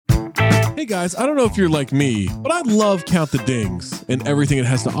Hey guys, I don't know if you're like me, but I love Count the Dings and everything it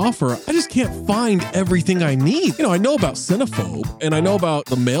has to offer. I just can't find everything I need. I know about Cinephobe, and I know about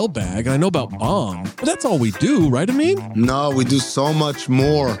the mailbag, and I know about Bomb, but that's all we do, right, Amin? No, we do so much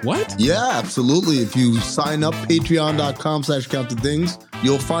more. What? Yeah, absolutely. If you sign up, patreon.com/countthedings,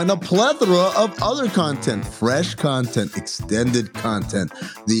 you'll find a plethora of other content, fresh content, extended content,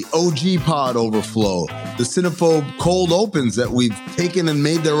 the OG Pod Overflow, the Cinephobe Cold Opens that we've taken and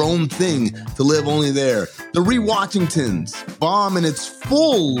made their own thing to live only there, the Rewatchingtons, Bomb in its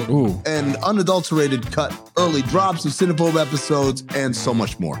full and unadulterated cut, early drops of Cinephobe episodes, and so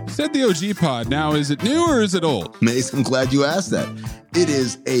much more. You said the OG Pod. Now, is it new or is it old? Mace, I'm glad you asked that. It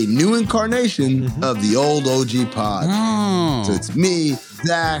is a new incarnation of the old OG Pod. Oh. So it's me,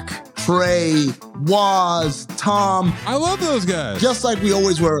 Zach, Trey, Waz, Tom. I love those guys. Just like we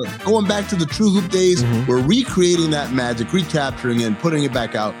always were. Going back to the True Hoop days, we're recreating that magic, recapturing it, and putting it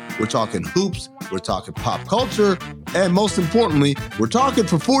back out. We're talking hoops, we're talking pop culture, and most importantly, we're talking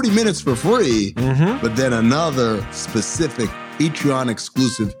for 40 minutes for free, but then another specific Patreon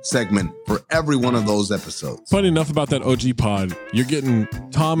exclusive segment for every one of those episodes. Funny enough about that OG Pod, you're getting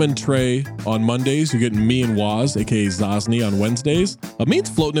Tom and Trey on Mondays, you're getting me and Waz, aka Zosny, on Wednesdays. Amin's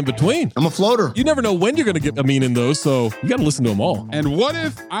floating in between. I'm a floater. You never know when you're going to get Amin in those, so you got to listen to them all. And what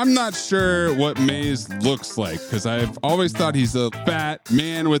if I'm not sure what Maze looks like? Because I've always thought he's a fat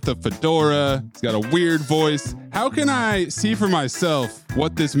man with a fedora. He's got a weird voice. How can I see for myself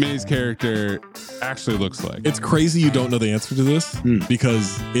what this Maze character actually looks like? It's crazy you don't know the answer to this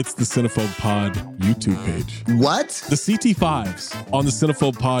because it's the Cinephobe Pod YouTube page. What? The CT5s on the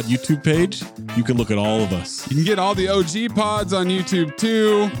Cinephobe Pod YouTube page, you can look at all of us. You can get all the OG pods on YouTube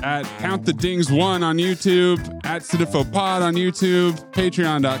too, at Count the Dings 1 on YouTube, at Cinephobe Pod on YouTube,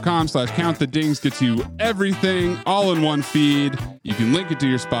 patreon.com/Count the Dings gets you everything all in one feed. You can link it to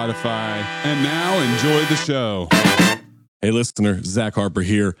your Spotify. And now enjoy the show. Hey listener, Zach Harper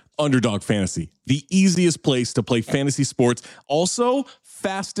here, Underdog Fantasy, the easiest place to play fantasy sports. Also,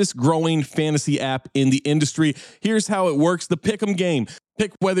 fastest growing fantasy app in the industry. Here's how it works. The Pick'em game.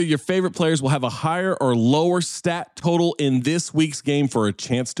 Pick whether your favorite players will have a higher or lower stat total in this week's game for a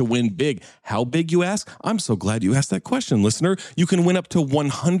chance to win big. How big, you ask? I'm so glad you asked that question, listener. You can win up to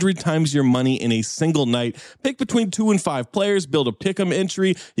 100 times your money in a single night. Pick between 2 and 5 players, build a Pick'em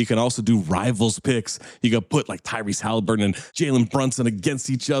entry. You can also do rivals picks. You can put like Tyrese Halliburton and Jalen Brunson against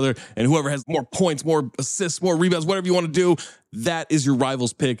each other, and whoever has more points, more assists, more rebounds, whatever you want to do, that is your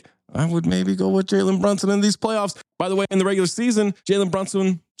rivals pick. I would maybe go with Jalen Brunson in these playoffs. By the way, in the regular season, Jalen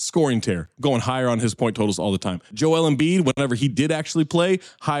Brunson, scoring tear, going higher on his point totals all the time. Joel Embiid, whenever he did actually play,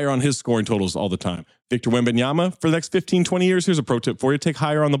 higher on his scoring totals all the time. Victor Wembanyama, for the next 15, 20 years, here's a pro tip for you. Take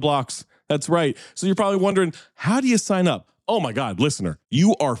higher on the blocks. That's right. So you're probably wondering, how do you sign up? Oh my God, listener,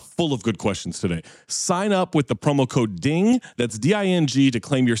 you are full of good questions today. Sign up with the promo code DING, that's D-I-N-G, to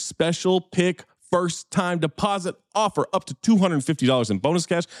claim your special pick first time deposit offer up to $250 in bonus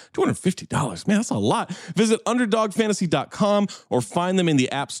cash. $250, man, that's a lot. Visit underdogfantasy.com or find them in the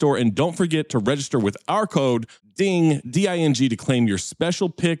App Store. And don't forget to register with our code DING, D-I-N-G, to claim your special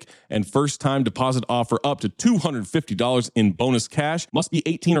pick and first time deposit offer up to $250 in bonus cash. Must be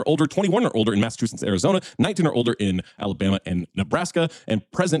 18 or older, 21 or older in Massachusetts, Arizona, 19 or older in Alabama and Nebraska, and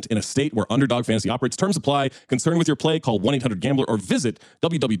present in a state where Underdog Fantasy operates. Terms apply. Concerned with your play, call 1-800-GAMBLER or visit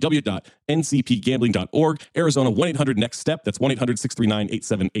www.ncpgambling.org. Arizona 1-800-NEXT-STEP. That's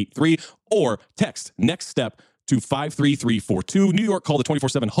 1-800-639-8783. Or text NEXT STEP to 53342. New York, call the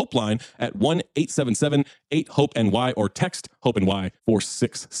 24/7 Hope line at 1-877-8-HOPE-NY or text HOPE-NY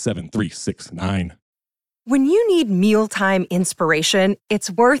 467-369. When you need mealtime inspiration,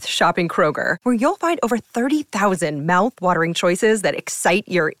 it's worth shopping Kroger, where you'll find over 30,000 mouth-watering choices that excite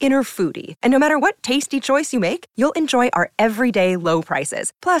your inner foodie. And no matter what tasty choice you make, you'll enjoy our everyday low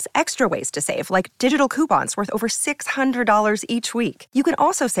prices, plus extra ways to save, like digital coupons worth over $600 each week. You can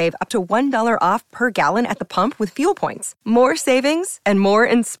also save up to $1 off per gallon at the pump with fuel points. More savings and more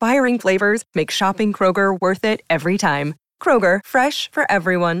inspiring flavors make shopping Kroger worth it every time. Kroger, fresh for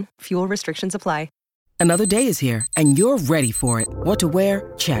everyone. Fuel restrictions apply. Another day is here, and you're ready for it. What to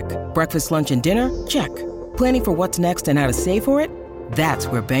wear? Check. Breakfast, lunch, and dinner? Check. Planning for what's next and how to save for it? That's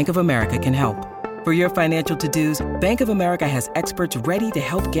where Bank of America can help. For your financial to-dos, Bank of America has experts ready to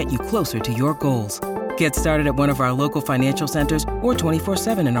help get you closer to your goals. Get started at one of our local financial centers or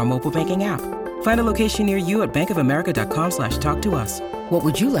 24/7 in our mobile banking app. Find a location near you at bankofamerica.com/talktous. What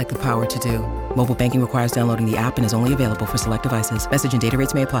would you like the power to do? Mobile banking requires downloading the app and is only available for select devices. Message and data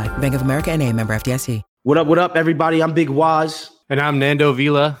rates may apply. Bank of America NA, member FDIC. What up, everybody? I'm Big Waz. And I'm Nando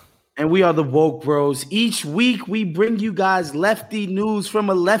Vila. And we are the Woke Bros. Each week, we bring you guys lefty news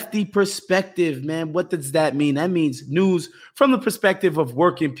from a lefty perspective, man. What does that mean? That means news from the perspective of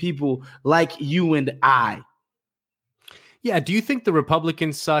working people like you and I. Yeah, do you think the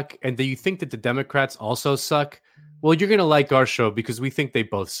Republicans suck? And do you think that the Democrats also suck? Well, you're going to like our show because we think they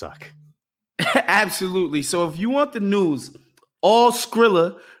both suck. Absolutely. So if you want the news, all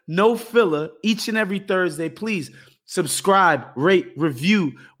Skrilla, no filler, each and every Thursday, please subscribe, rate,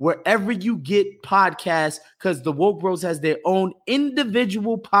 review wherever you get podcasts, because the Woke Bros has their own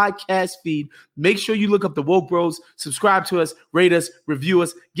individual podcast feed. Make sure you look up the Woke Bros, subscribe to us, rate us, review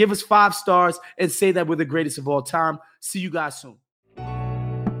us, give us 5 stars, and say that we're the greatest of all time. See you guys soon.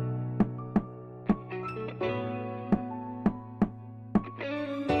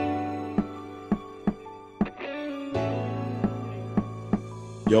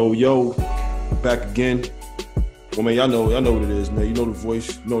 Yo, back again. Well, man, y'all know what it is, man. You know the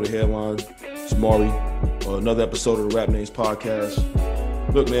voice, you know the headline. It's Mari. Another episode of the Rap Names Podcast.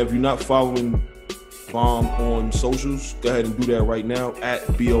 Look, man, if you're not following Bomb on socials, go ahead and do that right now at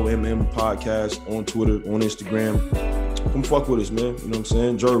BOMM Podcast on Twitter, on Instagram. Come fuck with us, man. You know what I'm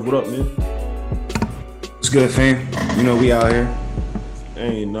saying? Jerv, what up, man? What's good, fam? You know we out here.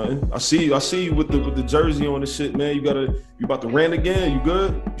 Ain't nothing. I see you with the jersey on and shit, man. You about to rant again? You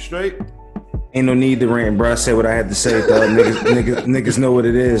good? You straight? Ain't no need to rant, bro. I said what I had to say, dog. Niggas know what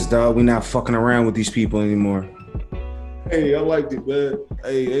it is, dog. We not fucking around with these people anymore. Hey, I liked it, man.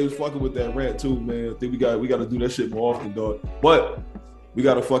 Hey, they was fucking with that rant too, man. I think we got to do that shit more often, dog. But we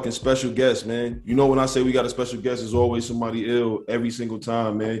got a fucking special guest, man. You know when I say we got a special guest, there's always somebody ill every single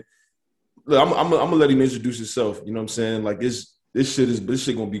time, man. Look, I'm gonna let him introduce himself. You know what I'm saying? Like this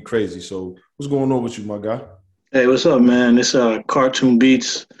shit gonna be crazy. So what's going on with you, my guy? Hey, what's up, man? It's Cartoon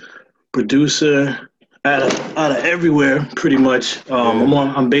Beats producer out of everywhere, pretty much.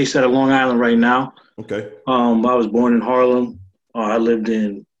 I'm based out of Long Island right now. Okay. I was born in Harlem. I lived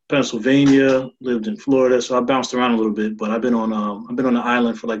in Pennsylvania, lived in Florida, so I bounced around a little bit. But I've been on the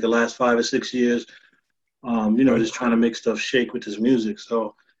island for like the last 5 or 6 years. Just trying to make stuff shake with this music.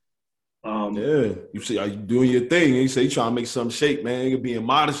 So. Yeah, you see, are you doing your thing? And you say you trying to make something shake, man. You're being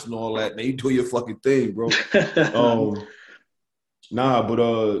modest and all that, man. You doing your fucking thing, bro.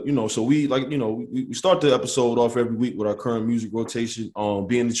 So we start the episode off every week with our current music rotation.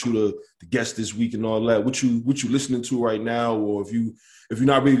 Being that you the guest this week and all that, what you listening to right now, or if you're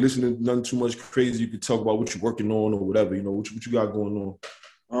not really listening to nothing too much crazy, you could talk about what you're working on or whatever. You know, what you got going on.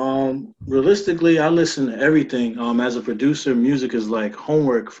 Realistically, I listen to everything. As a producer, music is like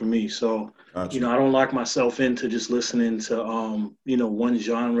homework for me. So, Gotcha. I don't lock myself into just listening to, one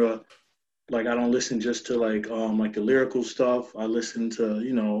genre. Like I don't listen just to like the lyrical stuff. I listen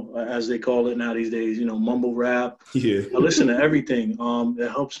to, as they call it now these days, mumble rap. Yeah. I listen to everything. It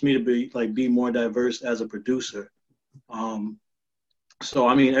helps me to be more diverse as a producer. So,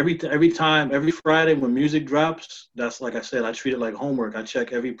 I mean, every Friday when music drops, that's like I said, I treat it like homework. I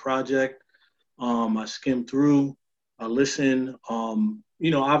check every project. I skim through. I listen.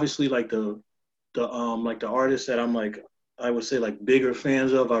 Obviously, like the artists that I'm like, I would say like bigger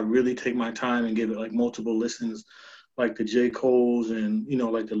fans of, I really take my time and give it like multiple listens, like the J. Cole's and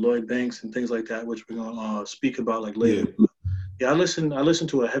like the Lloyd Banks and things like that, which we're gonna speak about like later. Yeah, I listen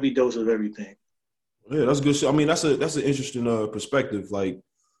to a heavy dose of everything. Yeah, that's good shit. I mean, that's an interesting perspective. Like,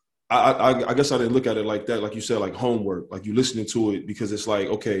 I guess I didn't look at it like that. Like you said, like homework. Like you listening to it because it's like,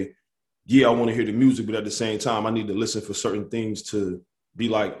 okay, yeah, I want to hear the music, but at the same time, I need to listen for certain things to be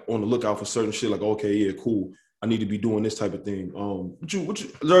like on the lookout for certain shit. Like, okay, yeah, cool. I need to be doing this type of thing.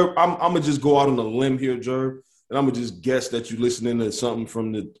 Jerv, I'm gonna just go out on a limb here, Jerv, and I'm gonna just guess that you listening to something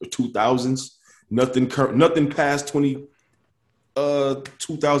from the 2000s. Nothing past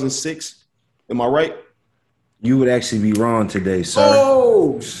 2006. Am I right? You would actually be wrong today, sir.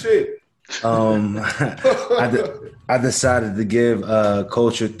 Oh shit! I decided to give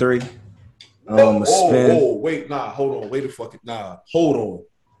Culture 3 a spin. Hold on.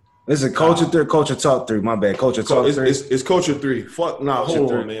 It's a Culture 3, Culture Talk 3. My bad, Culture Talk 3. It's Culture 3. Hold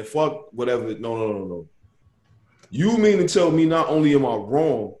on, man. Fuck whatever. No. You mean to tell me not only am I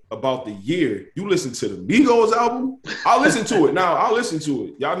wrong about the year, you listen to the Migos album? I'll listen to it now. I'll listen to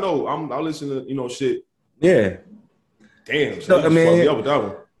it. Y'all know I'll listen to shit. Yeah. Damn. So fuck me up with that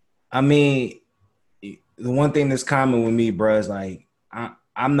one. I mean, the one thing that's common with me, bro, is like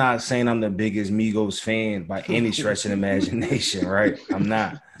I'm not saying I'm the biggest Migos fan by any stretch of the imagination, right? I'm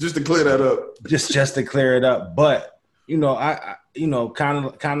not. Just to clear that up. Just to clear it up. But I kind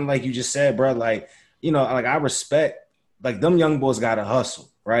of like you just said, bro, like, like I respect, like them young boys got to hustle,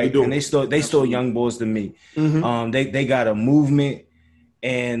 right? And they still young boys to me. Mm-hmm. They got a movement,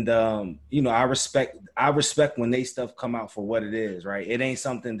 And you know, I respect when they stuff come out for what it is, right? It ain't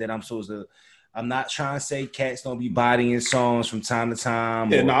something that I'm not trying to say cats don't be bodying songs from time to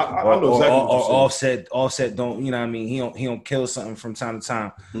time. Yeah, I know exactly what you're Offset don't, you know what I mean? He don't kill something from time to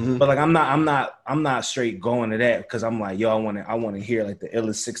time. Mm-hmm. But like I'm not straight going to that because I'm like, yo, I want to hear like the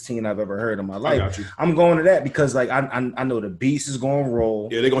illest 16 I've ever heard in my life. I'm going to that because like I know the beast is gonna roll.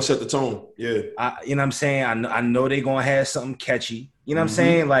 Yeah, they're gonna set the tone. Yeah. You know what I'm saying? I know they're gonna have something catchy. You know what I'm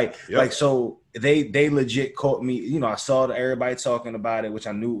saying? Like so they legit caught me, you know, I saw everybody talking about it, which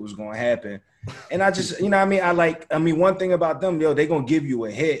I knew it was gonna happen. And I just, you know what I mean? One thing about them, yo, they gonna give you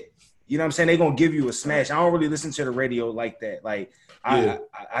a hit. You know what I'm saying? They gonna give you a smash. I don't really listen to the radio like that. Like I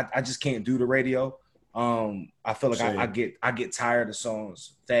just can't do the radio. I feel like I get tired of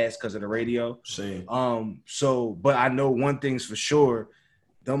songs fast because of the radio. Same. So but I know one thing's for sure,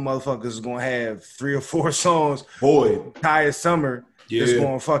 them motherfuckers is gonna have 3 or 4 songs, boy, entire summer. Yeah. It's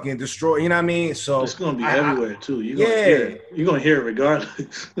gonna fucking destroy. You know what I mean? So it's gonna be everywhere too. You're gonna hear it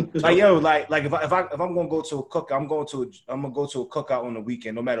regardless. Like yo, like if I'm gonna go to a cookout, I'm gonna go to a cookout on the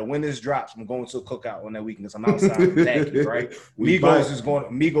weekend. No matter when this drops, I'm going to a cookout on that weekend because I'm outside vacuum, right?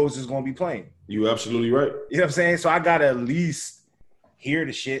 Migos is gonna be playing. You absolutely right. You know what I'm saying? So I gotta at least hear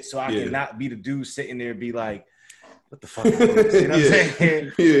the shit so I can not be the dude sitting there and be like, what the fuck is this? You know what I'm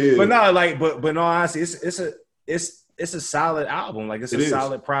saying? Yeah. But no, like, but no, honestly, it's a solid album. Like it's a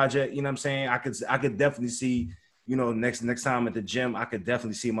solid project. You know what I'm saying? I could definitely see, you know, next time at the gym, I could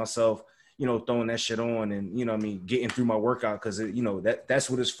definitely see myself, you know, throwing that shit on and, you know what I mean, getting through my workout because, you know, that's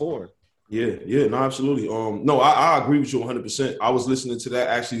what it's for. Yeah, no, absolutely. No, I agree with you 100%. I was listening to that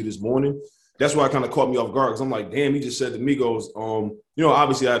actually this morning. That's why it kind of caught me off guard because I'm like, damn, he just said the Migos. You know,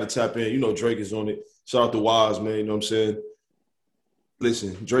 obviously I had to tap in. You know, Drake is on it. Shout out to Wise, man. You know what I'm saying?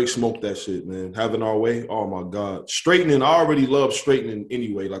 Listen, Drake smoked that shit, man. Having Our Way, oh my God. Straightening, I already love Straightening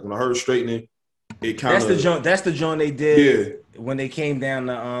anyway. Like when I heard Straightening, it kind of that's the joint they did when they came down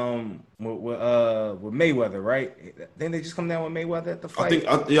to with Mayweather, right? Then they just come down with Mayweather at the fight.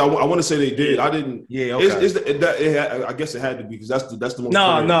 I want to say they did. I didn't. Yeah, okay. I guess it had to be because that's the most.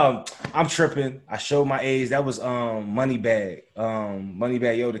 No, I'm tripping. I showed my age. That was Moneybag.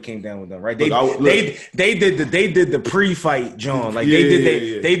 Moneybag Yoda came down with them, right? They did the pre-fight, John. Like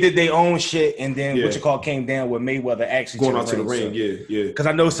they did their own shit, and then came down with Mayweather actually going out to the ring. Yeah. Because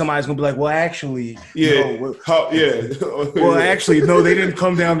I know somebody's gonna be like, well, actually, well, actually, no, they didn't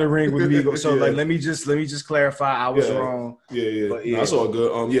come down the ring with Migos. So like, let me just clarify, I was wrong. Yeah. But, that's all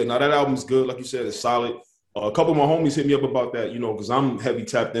good. Now that album's good. Like you said, it's solid. A couple of my homies hit me up about that, you know, because I'm heavy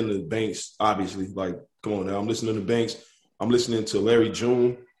tapped into Banks, obviously. Like, come on now, I'm listening to Banks. I'm listening to Larry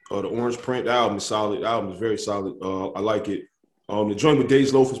June, the Orange Print. The album is solid. The album is very solid. I like it. The joint with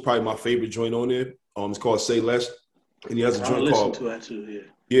Days Loaf is probably my favorite joint on there. It's called Say Less, and he has a joint called. To that too,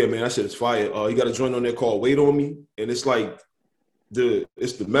 yeah, man, that shit is fire. He got a joint on there called Wait on Me, and it's like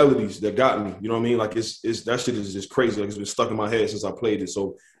it's the melodies that got me. You know what I mean? Like it's that shit is just crazy. Like it's been stuck in my head since I played it.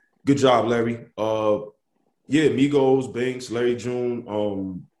 So good job, Larry. Migos, Banks, Larry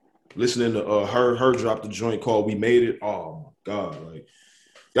June. Listening to her drop the joint called We Made It. Oh my God. Like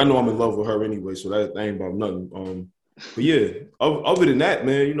y'all know I'm in love with her anyway, so that ain't about nothing. But yeah, other than that,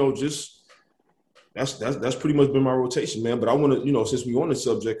 man, you know, just that's pretty much been my rotation, man. But I want to, you know, since we on the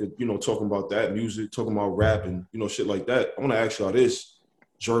subject of, you know, talking about that music, talking about rap and, you know, shit like that, I want to ask y'all this.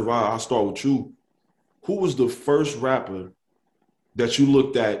 Jervai, I'll start with you. Who was the first rapper that you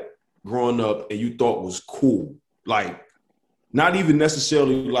looked at growing up and you thought was cool? Like, not even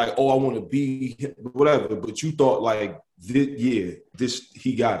necessarily like, oh, I want to be whatever, but you thought like, he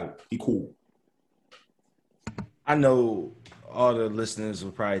got it. He cool. I know all the listeners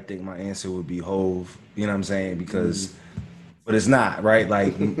would probably think my answer would be Hove. You know what I'm saying? Because, but it's not, right?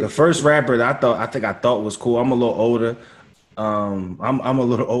 Like the first rapper that I thought was cool. I'm a little older. I'm a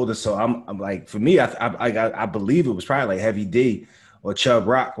little older, so I'm like, for me, I believe it was probably like Heavy D or Chubb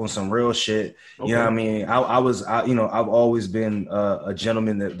Rock on some real shit. Okay. You know what I mean? I've always been a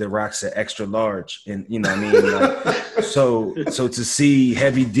gentleman that rocks an extra large, and you know what I mean? Like, so to see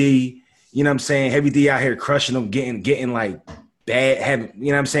Heavy D, you know what I'm saying? Heavy D out here crushing them, getting like bad, having, you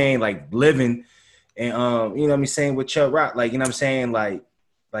know what I'm saying? Like living, and you know what I'm saying, with Chubb Rock, like, you know what I'm saying? Like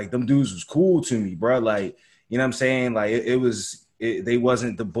them dudes was cool to me, bro. Like, you know what I'm saying? Like they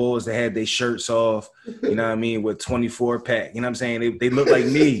wasn't the bulls that had their shirts off, you know what I mean, with 24 pack. You know what I'm saying? They look like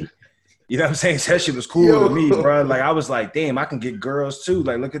me. You know what I'm saying? That shit was cool to me, bro. Like I was like, damn, I can get girls too.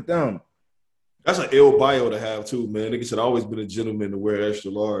 Like, look at them. That's an ill bio to have too, man. Nigga said always been a gentleman to wear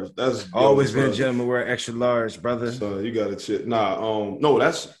extra large. That's always been a gentleman to wear extra large, brother. So you got to shit. No,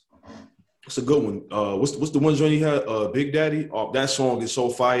 that's It's a good one. What's the one joint he had? Big Daddy. Oh, that song is so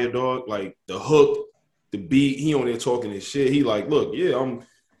fire, dog. Like the hook, the beat. He on there talking his shit. He like, look, and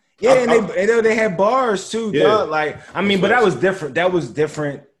they had bars too, dog. Like, I mean, but that was different. That was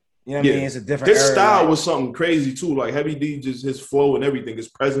different. You know what I mean? It's a different. This era, style like, was something crazy too. Like Heavy D, just his flow and everything, his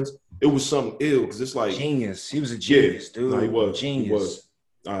presence. It was something ill because it's like genius. He was a genius, dude. No, he was genius. He was.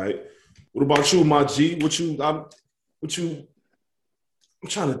 All right. What about you, my G? I'm trying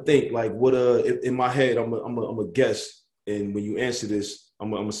to think. Like, what? In my head, I'm a guess, and when you answer this,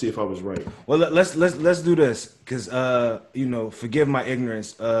 I'm gonna see if I was right. Well, let's do this because forgive my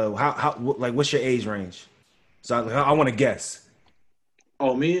ignorance. What's your age range? So I want to guess.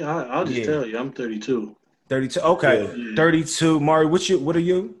 Oh, me? I'll just tell you. I'm 32. 32. Okay, yeah. 32. Mari, what are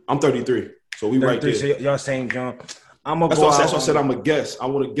you? I'm 33. So we right there. So y'all same jump. That's why I said I'm a guess. I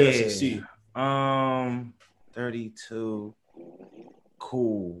want to guess and see. 32.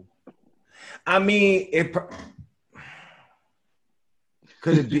 Cool. I mean,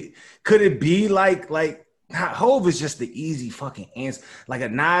 could it be like Hove is just the easy fucking answer, like a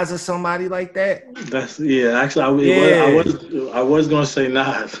Nas or somebody like that. Actually, I was gonna say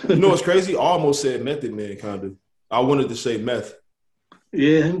Nas. You know what's crazy? I almost said Method Man, kind of. I wanted to say Meth.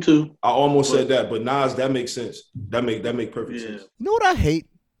 Yeah, him too. I almost said that, but Nas, that makes sense. That make perfect sense. You know what I hate?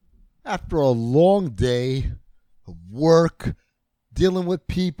 After a long day of work, dealing with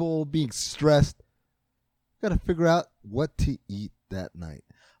people, being stressed, gotta figure out what to eat that night.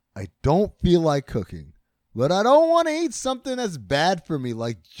 I don't feel like cooking, but I don't want to eat something that's bad for me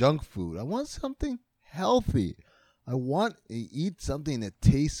like junk food. I want something healthy. I want to eat something that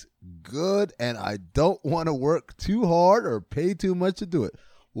tastes good, and I don't want to work too hard or pay too much to do it.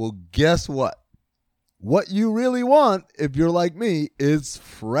 Well, guess what? What you really want, if you're like me, is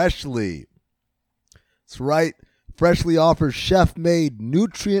Freshly. That's right. Freshly offers chef-made,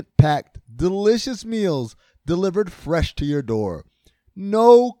 nutrient-packed, delicious meals delivered fresh to your door.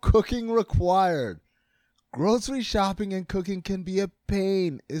 No cooking required. Grocery shopping and cooking can be a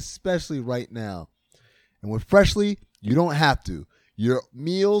pain, especially right now. And with Freshly, you don't have to. Your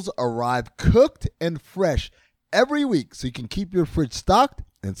meals arrive cooked and fresh every week, so you can keep your fridge stocked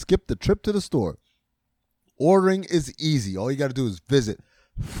and skip the trip to the store. Ordering is easy. All you got to do is visit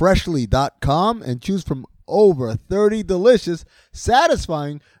freshly.com and choose from over 30 delicious,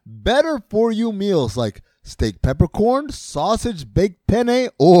 satisfying, better-for-you meals like steak peppercorn, sausage baked penne,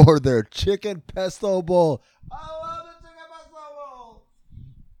 or their chicken pesto bowl. I love the chicken pesto bowl.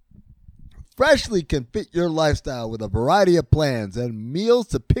 Freshly can fit your lifestyle with a variety of plans and meals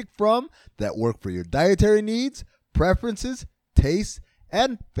to pick from that work for your dietary needs, preferences, tastes,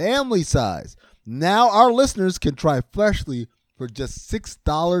 and family size. Now our listeners can try Freshly for just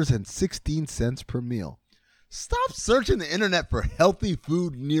 $6.16 per meal. Stop searching the internet for healthy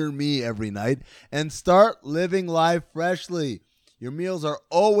food near me every night and start living life freshly. Your meals are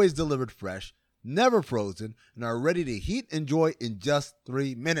always delivered fresh, never frozen, and are ready to heat and enjoy in just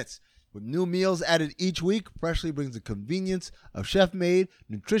 3 minutes. With new meals added each week, Freshly brings the convenience of chef-made,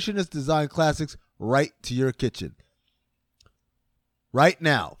 nutritionist-designed classics right to your kitchen. Right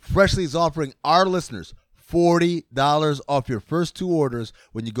now, Freshly is offering our listeners $40 off your first 2 orders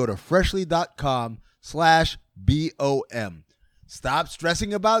when you go to freshly.com/BOM. Stop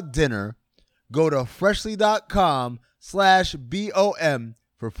stressing about dinner. Go to freshly.com/BOM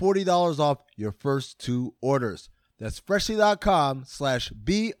for $40 off your first 2 orders. That's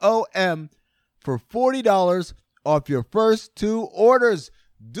freshly.com/BOM for $40 off your first 2 orders.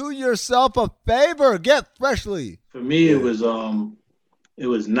 Do yourself a favor. Get Freshly. For me, it was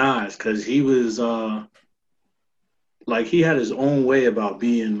Nas, because he was he had his own way about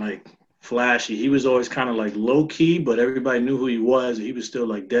being like flashy. He was always kind of like low key, but everybody knew who he was. He was still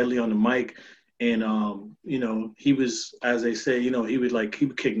like deadly on the mic. And, he was, as they say, he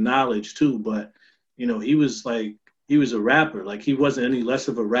would kick knowledge too. But, he was a rapper. Like, he wasn't any less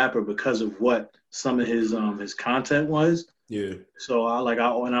of a rapper because of what some of his content was. Yeah. So I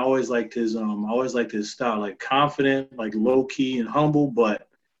always liked his style, like confident, like low key and humble, but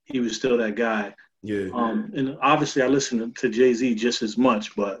he was still that guy. Yeah. And obviously I listened to Jay-Z just as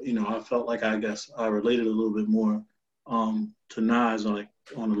much, but I felt like I related a little bit more to Nas on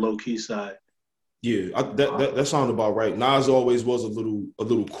the low key side. Yeah, that sounded about right. Nas always was a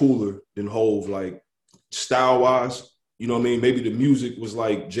little cooler than Hove, like style wise. You know what I mean? Maybe the music was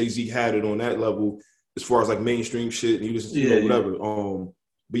like Jay-Z had it on that level as far as like mainstream shit, and he was whatever.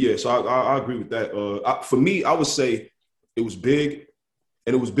 But yeah, so I agree with that. For me, I would say it was big,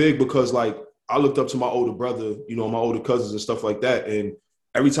 and it was big because like I looked up to my older brother, my older cousins and stuff like that, and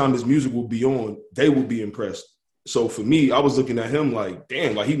every time his music would be on, they would be impressed. So for me, I was looking at him like,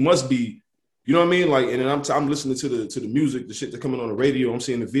 damn, like he must be You know what I mean? Like, and then I'm listening to the music, the shit that coming on the radio. I'm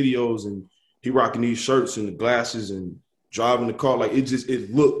seeing the videos, and he rocking these shirts and the glasses and driving the car. Like,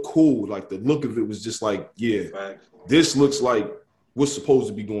 it looked cool. Like, the look of it was just like, yeah, this looks like what's supposed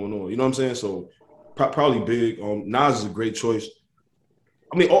to be going on. You know what I'm saying? So probably big. Nas is a great choice.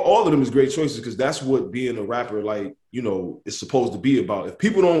 I mean, all of them is great choices because that's what being a rapper, like, you know, is supposed to be about. If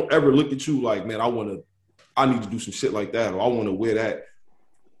people don't ever look at you like, man, I need to do some shit like that, or I want to wear that,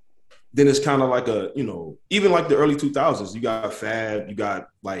 then it's kind of like a, you know, even like the early 2000s, you got Fab, you got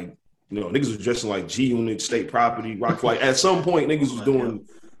like, you know, niggas was dressing like G-Unit, State Property, Rock. Like at some point, niggas was doing, you know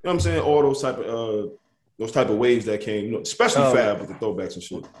what I'm saying, all those type of waves that came, you know, especially Fab with the throwbacks and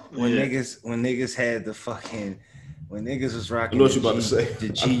shit. When niggas had the fucking. When niggas was rocking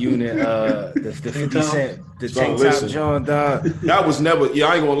the G-Unit, the 50 Cent, the tank top John, dog. That was never, I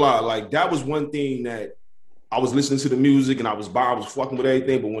ain't gonna lie. Like, that was one thing that I was listening to the music and I was fucking with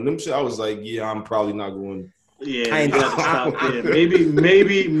everything. But when them shit, I was like, yeah, I'm probably not going. Yeah, you gotta stop there.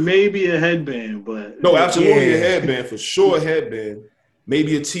 Maybe a headband, but. No, absolutely a headband, for sure a headband.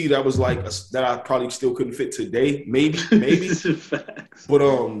 Maybe a tee that was like, that I probably still couldn't fit today. Maybe. But,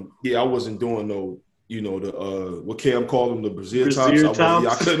 yeah, I wasn't doing no. You know, the what Cam called them, the Brazil tops.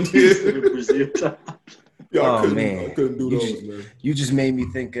 I couldn't do Brazil tops. I couldn't do those, man. You just made me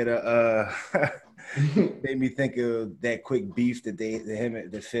think of that quick beef that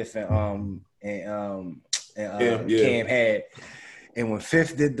the Fifth and Cam had. And when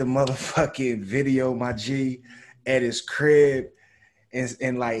Fifth did the motherfucking video, my G, at his crib,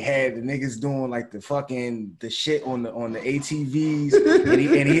 and like had the niggas doing like the shit on the ATVs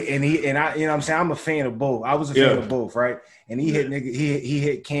and I, you know what I'm saying, I'm a fan of both. I was a fan of both, right? And he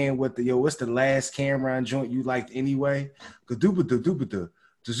hit Cam with the what's the last Cameron joint you liked anyway? Like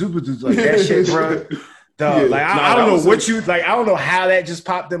that shit, bro. Like I don't know what you like. I don't know how that just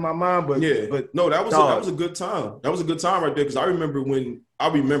popped in my mind, but no, that was a good time. That was a good time right there because I remember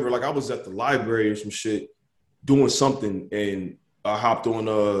like I was at the library or some shit doing something and I hopped on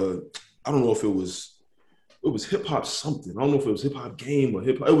I don't know if it was hip hop something. I don't know if it was hip hop game or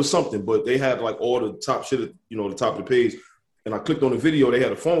hip hop. It was something, but they had like all the top shit at, you know, the top of the page. And I clicked on the video. They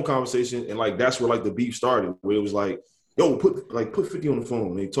had a phone conversation, and like that's where like the beef started. Where it was like, yo, put 50 on the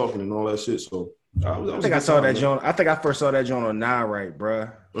phone. They talking and all that shit. So I think I saw that joint. I think I first saw that joint on Nah Right, bro.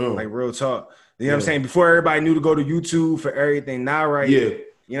 Like real talk. You know what I'm saying? Before everybody knew to go to YouTube for everything. Nah Right. Yeah.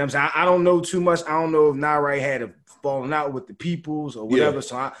 You know what I'm saying? I don't know too much. I don't know if Nah Right had a falling out with the peoples or whatever,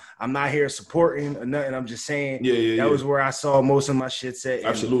 so I'm not here supporting or nothing. I'm just saying that was where I saw most of my shit set.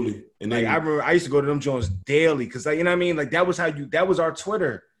 Absolutely. And like, I remember I used to go to them joints daily because, like, you know what I mean? Like that was our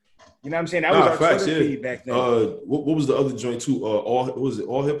Twitter. You know what I'm saying? That was our Twitter feed back then. What was the other joint too?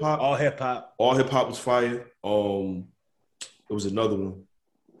 All hip hop? All hip hop. All hip hop was fire. It was another one.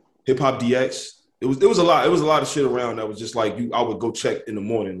 Hip Hop DX. It was a lot. It was a lot of shit around that was just like I would go check in the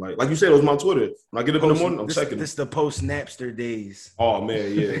morning. Like you said, it was my Twitter. When I get up in the morning, I'm checking. This the post Napster days. Oh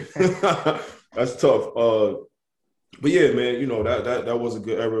man, yeah. That's tough. But yeah, man, you know, that was a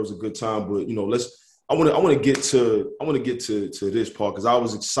good era. It was a good time. But you know, I want to get to this part because I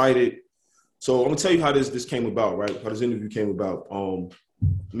was excited. So I'm gonna tell you how this came about, right? How this interview came about.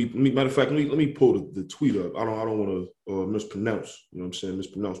 Matter of fact, let me pull the tweet up. I don't want to mispronounce. You know what I'm saying?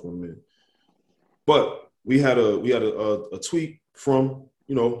 Mispronounce my man. But we had a tweet from,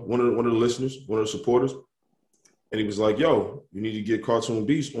 you know, one of the listeners, one of the supporters, and he was like, "Yo, you need to get Cartoon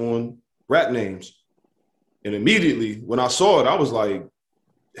Beast on rap names." And immediately when I saw it, I was like,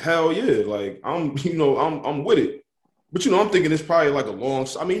 "Hell yeah!" Like I'm with it. But you know, I'm thinking it's probably like a long.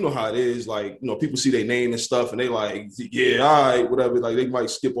 I mean, you know how it is. Like, you know, people see their name and stuff, and they like, "Yeah, all right, whatever." Like they might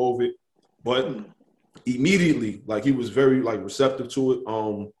skip over it, but immediately, like he was very like receptive to it.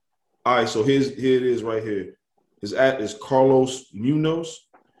 All right, so here it is right here. His @ is Carlos Munoz.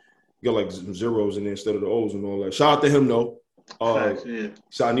 You got like some zeros in there instead of the O's and all that. Shout out to him though.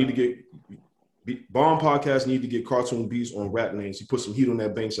 So I need to get Bomb Podcast need to get Cartoon Beast on rap names. He put some heat on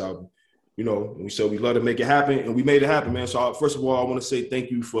that Banks album. You know, and we said we let him make it happen, and we made it happen, man. So first of all, I want to say thank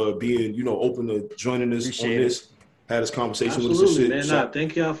you for being, you know, open to joining us on this. Had this conversation with us and shit. Man. So,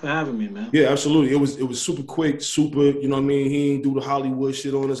 thank y'all for having me, man. Yeah, absolutely. It was super quick, super, you know what I mean? He ain't do the Hollywood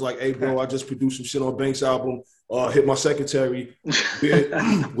shit on us like, hey, bro, I just produced some shit on Banks' album. Hit my secretary.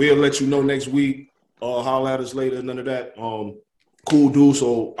 We'll let you know next week. Holler at us later, none of that. Cool dude.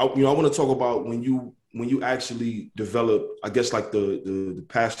 So, I want to talk about when you actually develop, I guess, like the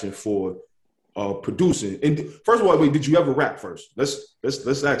passion for producing. And first of all, wait, did you ever rap first? Let's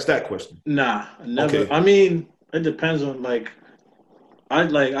ask that question. Nah, never. Okay. I mean, it depends on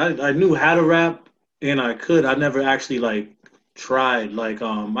I knew how to rap and I could. I never actually like tried. Like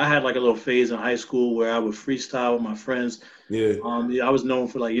I had like a little phase in high school where I would freestyle with my friends. Yeah. I was known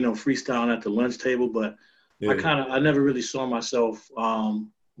for like, freestyling at the lunch table, but Yeah. I never really saw myself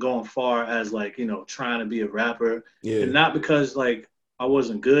going far as like, trying to be a rapper. Yeah. And not because like I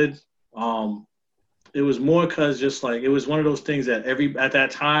wasn't good. It was more because just like it was one of those things that at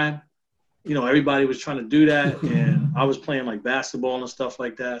that time, everybody was trying to do that, and I was playing like basketball and stuff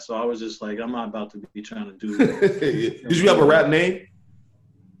like that. So I was just like, I'm not about to be trying to do that. Did you have a rap name?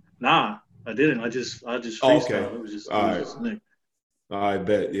 Nah, I didn't. I just freestyle. Oh, okay. It was just, Nick. I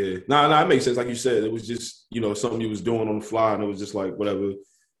bet, yeah. Nah, it makes sense. Like you said, it was just, something you was doing on the fly, and it was just like, whatever,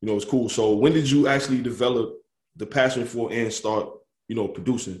 it was cool. So when did you actually develop the passion for and start,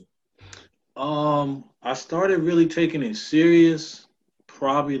 producing? I started really taking it serious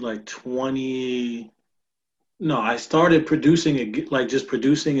probably like I started producing it, like just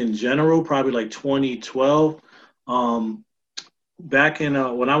producing in general, probably like 2012. Back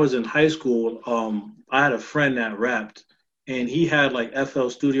in, when I was in high school, I had a friend that rapped, and he had like FL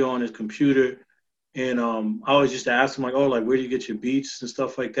Studio on his computer. And I always used to ask him like, oh, like, where do you get your beats and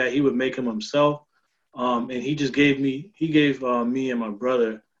stuff like that? He would make them himself. And he just gave me and my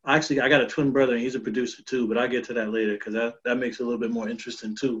brother. Actually, I got a twin brother, and he's a producer too, but I'll get to that later because that makes it a little bit more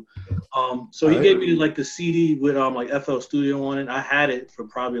interesting too. So he gave me like the CD with like FL Studio on it. I had it for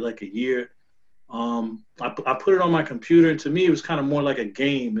probably like a year. I put it on my computer, and to me, it was kind of more like a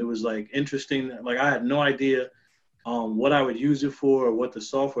game. It was like interesting. Like I had no idea what I would use it for or what the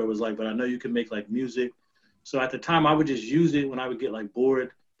software was like, but I know you can make like music. So at the time, I would just use it when I would get like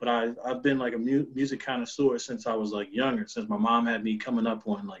bored. But I've been like a music connoisseur since I was like younger, since my mom had me coming up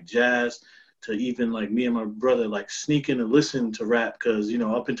on like jazz, to even like me and my brother like sneaking to listen to rap, because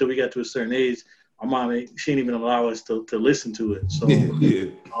up until we got to a certain age, our mom, she didn't even allow us to listen to it. So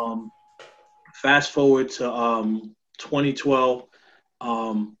fast forward to 2012,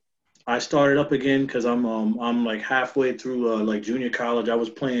 I started up again because I'm like halfway through like junior college. I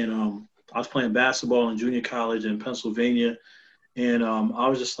was playing basketball in junior college in Pennsylvania. And I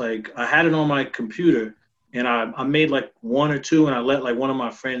was just like, I had it on my computer, and I made like one or two, and I let like one of my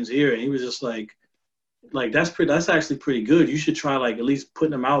friends hear it. And he was just like that's actually pretty good. You should try like at least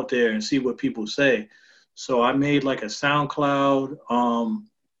putting them out there and see what people say. So I made like a SoundCloud,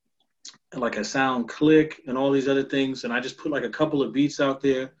 like a SoundClick, and all these other things. And I just put like a couple of beats out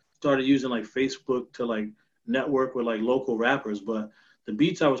there. Started using like Facebook to like network with like local rappers. But the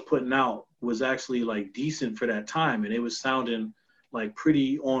beats I was putting out was actually like decent for that time, and it was sounding like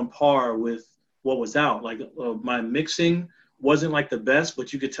pretty on par with what was out. Like my mixing wasn't like the best,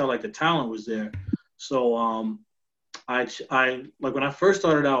 but you could tell like the talent was there. So I like when I first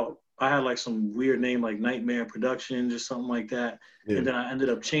started out, I had like some weird name like Nightmare Productions or something like that. Yeah. And then I ended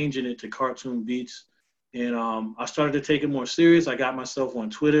up changing it to Cartoon Beats. And I started to take it more serious. I got myself on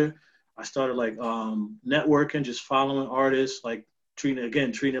Twitter. I started like networking, just following artists, like treating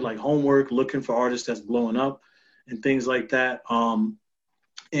it like homework, looking for artists that's blowing up and things like that.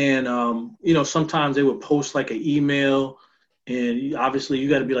 Sometimes they would post like an email, and obviously you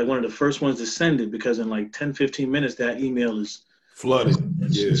got to be like one of the first ones to send it, because in like 10, 15 minutes, that email is flooded.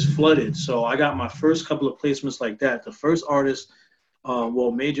 It's flooded. So I got my first couple of placements like that. The first artist,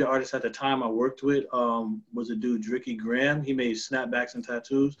 major artist at the time I worked with was a dude, Dricky Graham. He made snapbacks and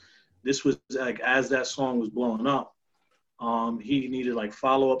tattoos. This was like as that song was blowing up. He needed like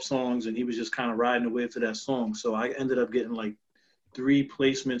follow-up songs, and he was just kind of riding the wave to that song. So I ended up getting like 3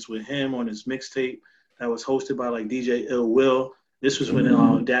 placements with him on his mixtape that was hosted by like DJ Ill Will. This was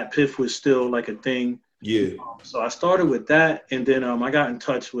when Dat Piff was still like a thing. Yeah. So I started with that, and then I got in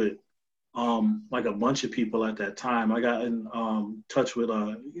touch with like a bunch of people at that time. I got in touch with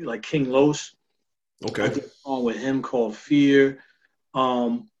like King Los. Okay. I did a song with him called Fear.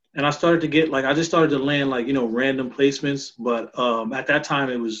 And I started to get like, I just started to land like, random placements. But at that time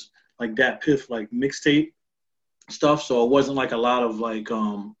it was like Dat Piff, like mixtape stuff. So it wasn't like a lot of like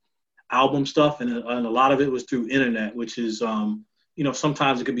album stuff. And a lot of it was through internet, which is,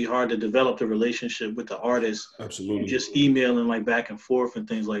 sometimes it could be hard to develop the relationship with the artist. Absolutely. Just emailing like back and forth and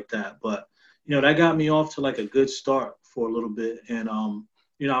things like that. But, that got me off to like a good start for a little bit. And,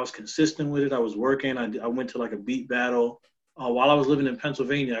 I was consistent with it. I was working. I went to like a beat battle. While I was living in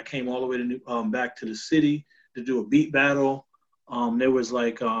Pennsylvania, I came all the way to back to the city to do a beat battle. There was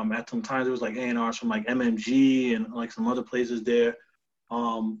like at some times there was like A&Rs from like MMG and like some other places there.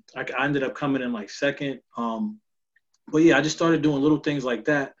 I ended up coming in like second. But yeah, I just started doing little things like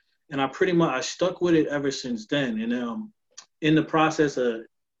that, and I stuck with it ever since then. And in the process of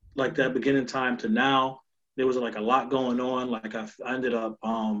like that beginning time to now, there was like a lot going on. Like I ended up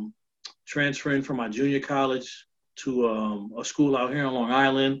transferring from my junior college a school out here on Long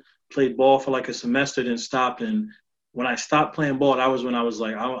Island, played ball for like a semester, then stopped. And when I stopped playing ball, that was when I was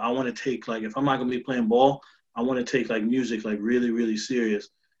like, I want to take, like, if I'm not gonna be playing ball, I want to take like music like really, really serious.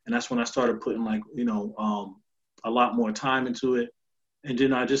 And that's when I started putting like, a lot more time into it. And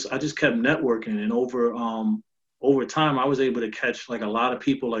then I just kept networking, and over time I was able to catch like a lot of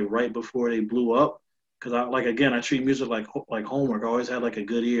people like right before they blew up. Cause I treat music like homework. I always had like a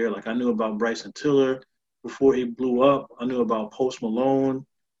good ear. Like I knew about Bryson Tiller before he blew up. I knew about Post Malone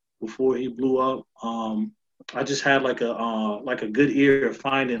before he blew up. I just had like a good ear of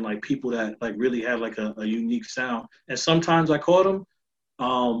finding like people that like really had like a unique sound. And sometimes I caught them,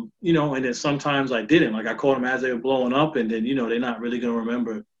 and then sometimes I didn't. Like I caught them as they were blowing up, and then they're not really gonna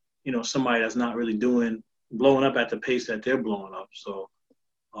remember, somebody that's not really blowing up at the pace that they're blowing up. So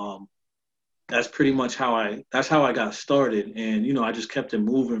that's pretty much how I got started, and I just kept it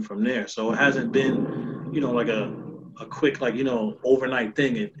moving from there. So it hasn't been like a quick overnight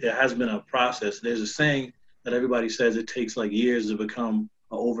thing. It has been a process. There's a saying that everybody says it takes like years to become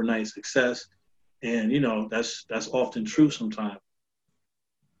an overnight success, and that's often true sometimes.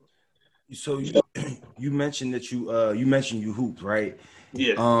 So you mentioned that you hooped, right?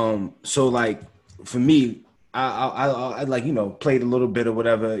 Yeah. So like for me, I like played a little bit or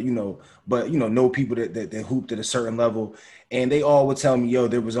whatever, but know people that hooped at a certain level, and they all would tell me,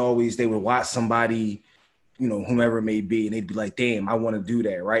 they would watch somebody, whomever it may be, and they'd be like, damn, I want to do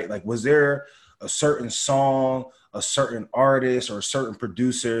that, right? Like, was there a certain song, a certain artist, or a certain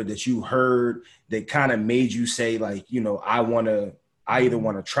producer that you heard that kind of made you say like, I either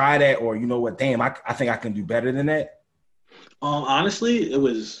want to try that, or what, damn, I think I can do better than that? Honestly, it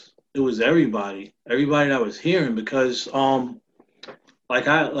was everybody that was hearing, because I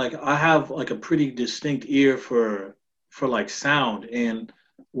have like a pretty distinct ear for like sound, and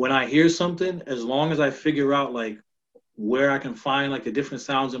when I hear something, as long as I figure out like where I can find like the different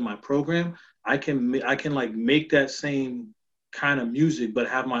sounds in my program, I can like make that same kind of music but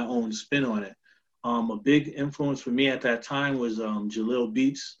have my own spin on it. A big influence for me at that time was Jalil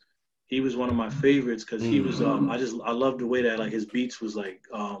Beats. He was one of my favorites because he was I loved the way that like his beats was like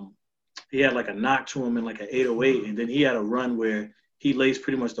he had like a knock to him and like an 808, and then he had a run where he laced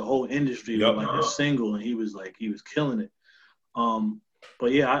pretty much the whole industry with like a single, and he was killing it.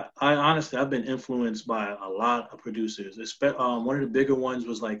 But yeah, I honestly, I've been influenced by a lot of producers. One of the bigger ones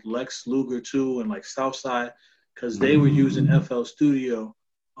was like Lex Luger too, and like Southside, because they were using FL Studio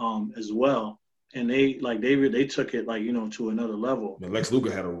as well. And they took it like, to another level. Man, Lex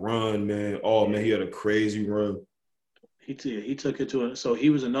Luger had a run, man. Oh man, he had a crazy run. He took it to it. So he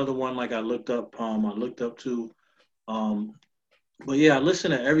was another one like I looked up to. But yeah, I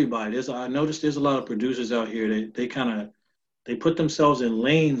listen to everybody. I noticed there's a lot of producers out here that they put themselves in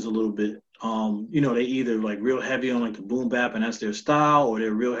lanes a little bit. They either like real heavy on like the boom bap and that's their style, or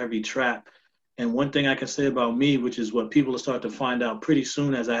they're real heavy trap. And one thing I can say about me, which is what people will start to find out pretty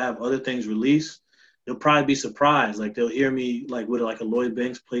soon as I have other things released, they'll probably be surprised. Like they'll hear me like with like a Lloyd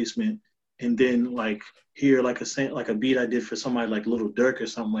Banks placement, and then like hear like a beat I did for somebody like Little Durk or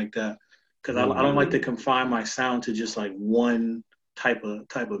something like that. Because I don't like to confine my sound to just like one type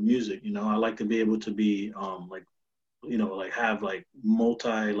of music. I like to be able to be like have like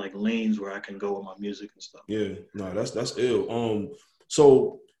multi like lanes where I can go with my music and stuff. Yeah, no, that's ill.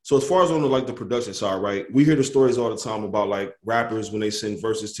 So as far as on the production side, right? We hear the stories all the time about like rappers when they send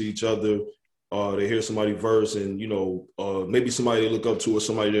verses to each other. They hear somebody verse, and maybe somebody they look up to or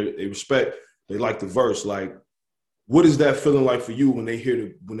somebody they respect. They like the verse. Like, what is that feeling like for you when they hear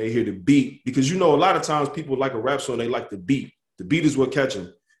the beat? Because a lot of times people like a rap song, they like the beat. The beat is what catch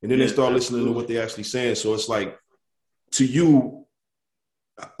them, and then they start listening to what they actually saying. So it's like, to you,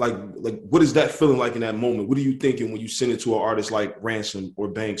 like what is that feeling like in that moment? What are you thinking when you send it to an artist like Ransom or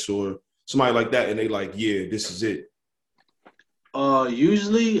Banks or somebody like that, and they like, yeah, this is it?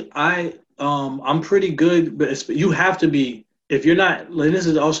 Usually I'm pretty good, but you have to be, if you're not, and this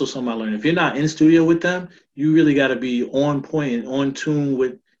is also something I learned, if you're not in studio with them, you really got to be on point and on tune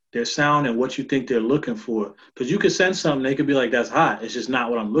with their sound and what you think they're looking for. Because you could send something, they could be like, that's hot. It's just not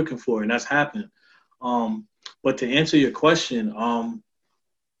what I'm looking for, and that's happened. But to answer your question,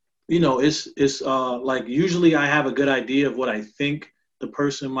 it's like usually I have a good idea of what I think the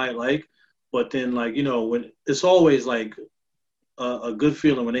person might like, but then like, when it's always like a good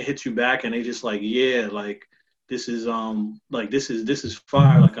feeling when they hit you back and they just like, yeah, like this is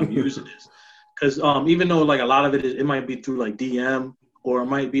fire, like I'm using this. Because even though like a lot of it might be through like DM or it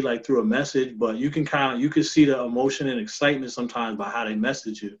might be like through a message, but you can see the emotion and excitement sometimes by how they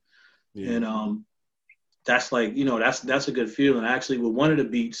message you. Yeah. And that's like, that's a good feeling. Actually, with one of the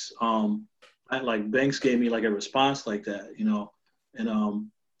beats, I like Banks gave me like a response like that, you know, and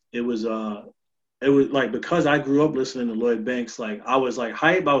it was like because I grew up listening to Lloyd Banks, like I was like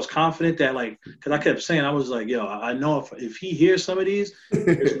hype. I was confident that like because I kept saying I was like, yo, I know if he hears some of these,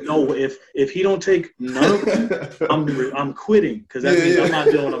 there's no way if he don't take none of them, I'm quitting because that means I'm not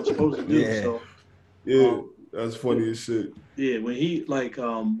doing what I'm supposed to do. Yeah. So That's funny as shit. yeah, when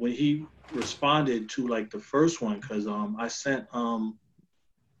he responded to like the first one, because I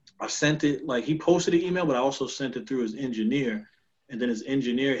sent it like he posted an email, but I also sent it through his engineer. And then his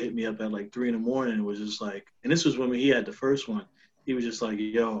engineer hit me up at like 3 a.m. and was just like, and this was when he had the first one. He was just like,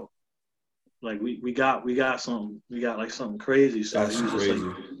 yo, like we got something, we got like something crazy. So That's crazy.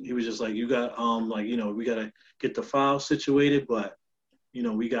 He was just like, you got like, you know, we gotta get the file situated, but you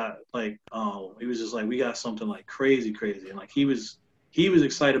know, we got like he was just like, we got something like crazy. And like he was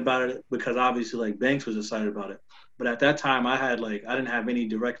excited about it because obviously like Banks was excited about it. But at that time, I didn't have any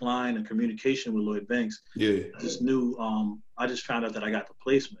direct line of communication with Lloyd Banks. Yeah. I just knew, I just found out that I got the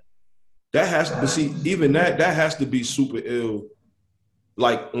placement. That has to see, even that has to be super ill,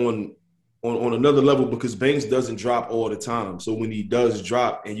 like on another level, because Banks doesn't drop all the time. So when he does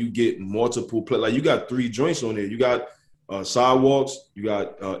drop and you get multiple play, like you got 3 joints on there. You got Sidewalks, you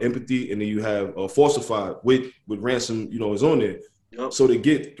got Empathy, and then you have Falsified with Ransom, you know, is on there. Yep. So to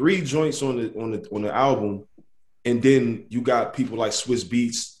get 3 joints on the album, and then you got people like Swiss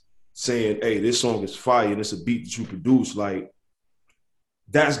Beats saying, hey, this song is fire and it's a beat that you produce. Like,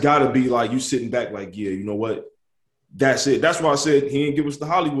 that's got to be like you sitting back like, yeah, you know what? That's it. That's why I said he didn't give us the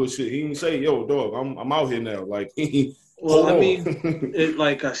Hollywood shit. He didn't say, yo, dog, I'm out here now. Like, well, I mean,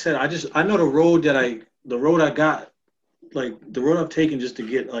 like I said, I know the road I got, like the road I've taken just to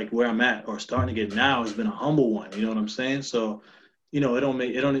get like where I'm at or starting to get now has been a humble one. You know what I'm saying? So, you know,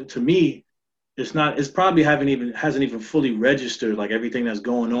 to me, it's probably hasn't even fully registered like everything that's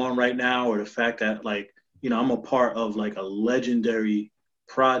going on right now, or the fact that like, you know, I'm a part of like a legendary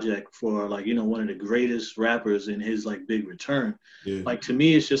project for like, you know, one of the greatest rappers in his like big return. Yeah. Like to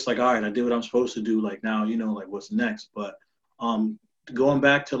me, it's just like, all right, I did what I'm supposed to do. Like now, you know, like what's next? But going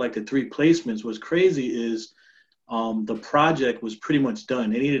back to like the 3 placements, what's crazy is the project was pretty much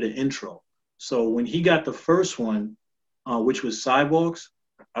done. They needed an intro. So when he got the first one, which was Sidewalks,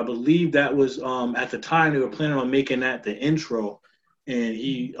 I believe that was at the time they were planning on making that the intro, and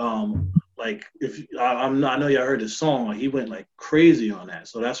he like I know y'all heard the song, like he went like crazy on that,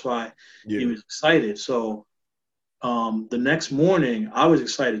 so that's why he was excited. So the next morning I was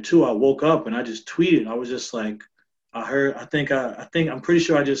excited too. I woke up and I just tweeted. I was just like, I'm pretty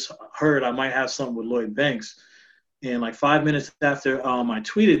sure I just heard I might have something with Lloyd Banks, and like 5 minutes after I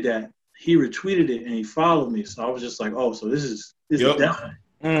tweeted that, he retweeted it and he followed me. So I was just like, oh, so this is definitely.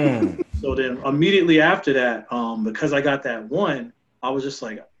 So then immediately after that, because I got that one, I was just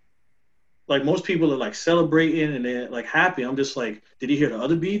like most people are like celebrating and they're like happy. I'm just like, did he hear the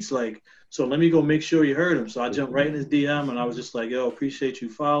other beats? Like, so let me go make sure you heard him. So I jumped right in his DM and I was just like, yo, appreciate you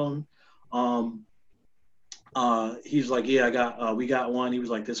following. He's like, yeah, we got one. He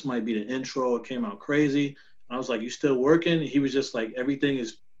was like, this might be the intro. It came out crazy. And I was like, you still working? He was just like, everything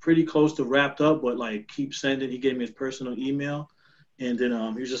is pretty close to wrapped up, but like keep sending. He gave me his personal email. And then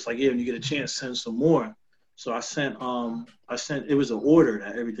he was just like, yeah, when you get a chance, send some more. So I sent, it was an order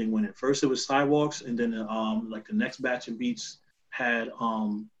that everything went in. First it was Sidewalks, and then like the next batch of beats had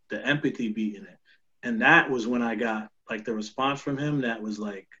the Empathy beat in it. And that was when I got like the response from him that was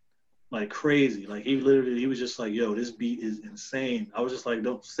like crazy. Like he was just like, yo, this beat is insane. I was just like,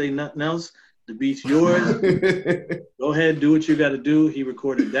 don't say nothing else. The beat's yours. Go ahead, do what you got to do. He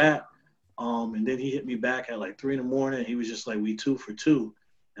recorded that. And then he hit me back at like 3 a.m. He was just like, we 2 for 2.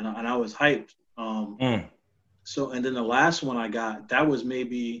 And I was hyped. So, and then the last one I got, that was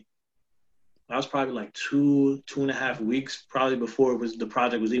probably like 2.5 weeks, probably before the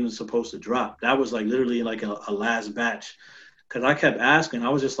project was even supposed to drop. That was like literally like a last batch. Cause I kept asking, I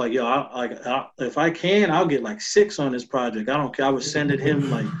was just like, yo, if I can, I'll get like 6 on this project. I don't care. I was sending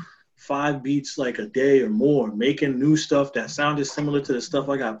him like 5 beats like a day or more, making new stuff that sounded similar to the stuff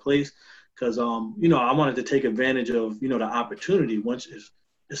I got placed. Because, you know, I wanted to take advantage of, you know, the opportunity,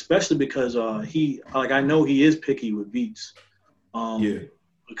 especially because I know he is picky with beats.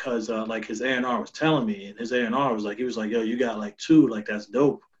 Because like his A&R was telling me, and his A&R was like, he was like, yo, you got like 2, like that's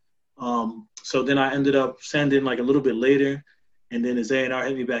dope. So then I ended up sending like a little bit later, and then his A&R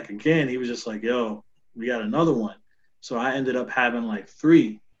hit me back again. He was just like, yo, we got another one. So I ended up having like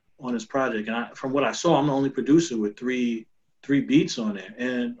 3 on his project. And from what I saw, I'm the only producer with 3 beats on there,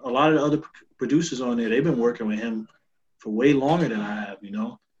 and a lot of the other producers on there, they've been working with him for way longer than I have, you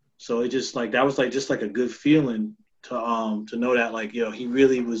know. So it just like that was like just like a good feeling to know that like, yo, he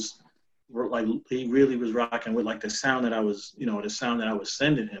really was, like he really was rocking with like the sound that I was, the sound that I was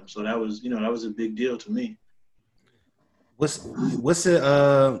sending him. So that was, that was a big deal to me. What's it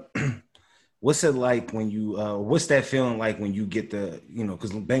what's it like when you what's that feeling like when you get the,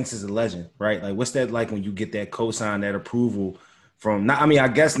 because Banks is a legend, right? Like what's that like when you get that cosign, that approval from I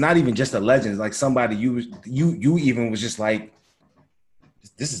guess not even just a legend, like somebody you even was just like,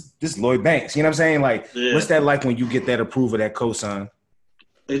 this is Lloyd Banks, you know what I'm saying? Like What's that like when you get that approval, that cosign?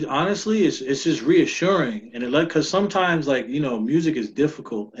 It honestly, it's just reassuring, and because sometimes music is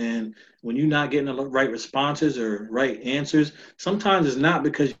difficult, and when you're not getting the right responses or right answers, sometimes it's not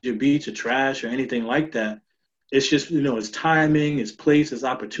because your beats are trash or anything like that. It's just it's timing, it's place, it's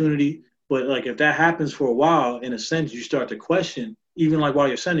opportunity. But like if that happens for a while, in a sense, you start to question, even like while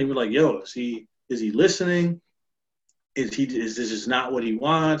you're sending, you're like, yo, is he listening? Is this just not what he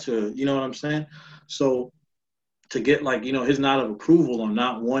wants, or you know what I'm saying? So to get his nod of approval on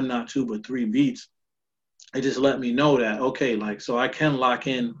not one, not two, but 3 beats, it just let me know that, okay, so I can lock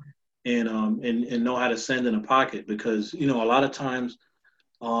in and know how to send in a pocket, because, a lot of times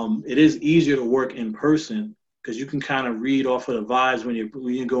it is easier to work in person because you can kind of read off of the vibes when you're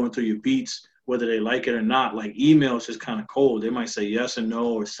going through your beats, whether they like it or not. Like email is just kind of cold. They might say yes or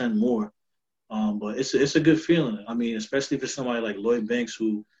no or send more. But it's a good feeling. I mean, especially for somebody like Lloyd Banks,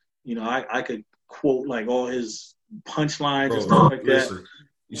 who, I could quote like all his punchlines and stuff like that.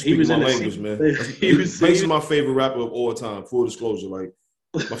 You speak my language, man. Banks is my favorite rapper of all time. Full disclosure, like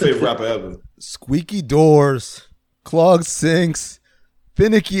my favorite rapper ever. Squeaky doors, clogged sinks,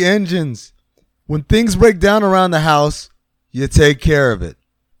 finicky engines. When things break down around the house, you take care of it.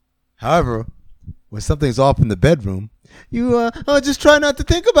 However, when something's off in the bedroom, you just try not to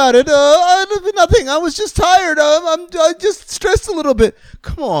think about it. Nothing. I was just tired. I just stressed a little bit.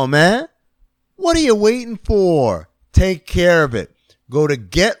 Come on, man. What are you waiting for? Take care of it. Go to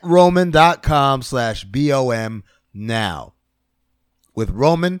GetRoman.com/BOM now. With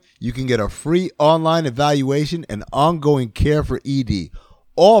Roman, you can get a free online evaluation and ongoing care for ED,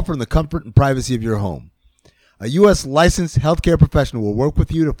 all from the comfort and privacy of your home. A U.S. licensed healthcare professional will work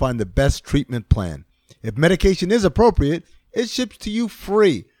with you to find the best treatment plan. If medication is appropriate, it ships to you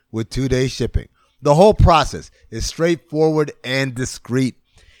free with 2-day shipping. The whole process is straightforward and discreet.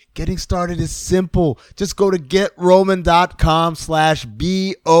 Getting started is simple. Just go to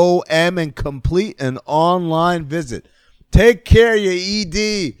GetRoman.com/BOM and complete an online visit. Take care of your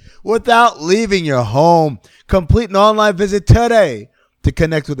ED without leaving your home. Complete an online visit today to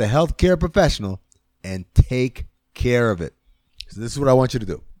connect with a healthcare professional and take care of it. So this is what I want you to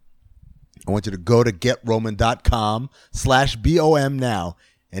do. I want you to go to GetRoman.com/BOM now.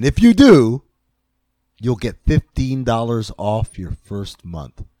 And if you do, you'll get $15 off your first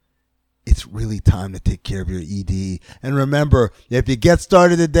month. It's really time to take care of your ED. And remember, if you get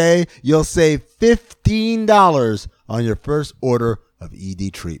started today, you'll save $15 on your first order of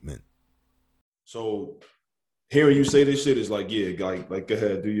ED treatment. So hearing you say this shit is like, yeah, like go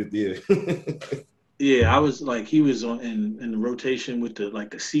ahead, do your Yeah, I was like, he was in the rotation with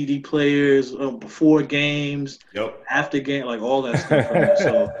the CD players before games, after game, like all that stuff.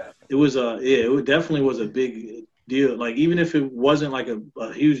 So it was it definitely was a big deal. Like even if it wasn't like a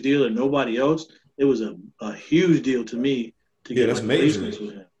huge deal to nobody else, it was a huge deal to me to get that's major. With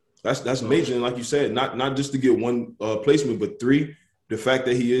him. That's major, and like you said, not just to get one placement, but 3. The fact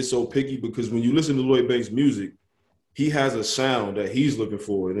that he is so picky, because when you listen to Lloyd Banks' music, he has a sound that he's looking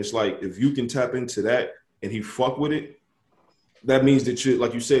for, and it's like if you can tap into that and he fuck with it, that means that you,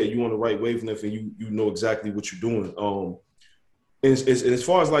 like you said, you on the right wavelength and you know exactly what you're doing. And as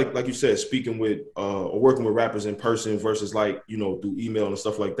far as like you said, speaking with or working with rappers in person versus through email and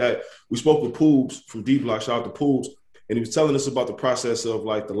stuff like that, we spoke with Poobs from D Block. Shout out to Poobs, and he was telling us about the process of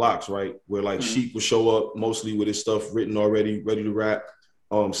like the locks, right? Where Sheek will show up mostly with his stuff written already, ready to rap.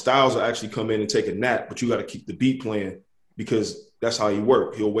 Styles will actually come in and take a nap, but you got to keep the beat playing because that's how he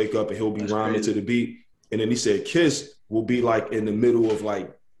work. He'll wake up and he'll be rhyming to the beat. And then he said Kiss will be like in the middle of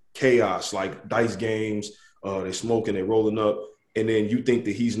like chaos, like dice games. They're smoking, they're rolling up. And then you think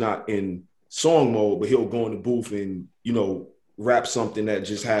that he's not in song mode, but he'll go in the booth and, rap something that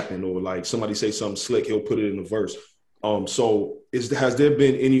just happened, or like somebody say something slick, he'll put it in a verse. So has there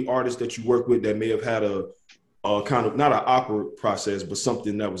been any artist that you work with that may have had a kind of not an awkward process, but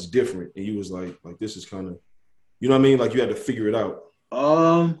something that was different, and you was like this is kind of, you know what I mean? Like you had to figure it out.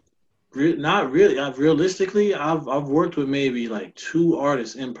 Not really. Realistically, I've worked with maybe like 2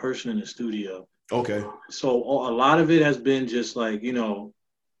 artists in person in the studio. Okay. So a lot of it has been just like email.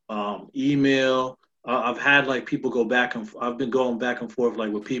 I've had like people go back and I've been going back and forth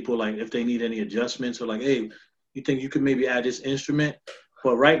like with people like if they need any adjustments or like, hey, you think you could maybe add this instrument?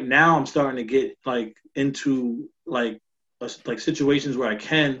 But right now I'm starting to get like into like situations where I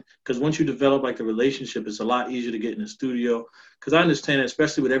can, because once you develop like the relationship, it's a lot easier to get in the studio. Because I understand that,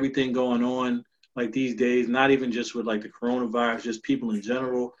 especially with everything going on like these days, not even just with like the coronavirus, just people in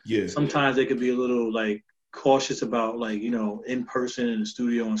general. Yeah. Sometimes they could be a little like cautious about like, you know, in person in the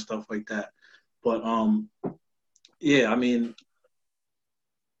studio and stuff like that. But yeah, I mean,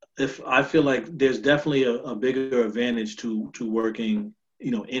 if I feel like there's definitely a bigger advantage to working,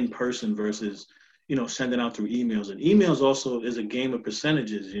 you know, in person versus, you know, sending out through emails. And emails also is a game of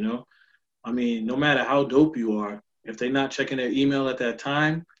percentages, you know. I mean, no matter how dope you are, if they're not checking their email at that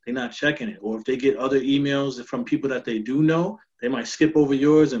time, they're not checking it. Or if they get other emails from people that they do know, they might skip over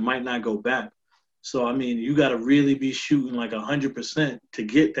yours and might not go back. So, I mean, you got to really be shooting like 100% to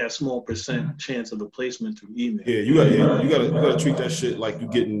get that small percent chance of a placement through email. Yeah, you gotta treat that shit like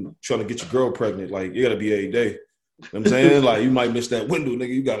you trying to get your girl pregnant. Like, you gotta be every day. You know what I'm saying? Like, you might miss that window,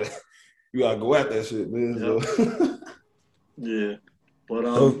 nigga. You gotta go at that shit, man. Yep. So. Yeah. But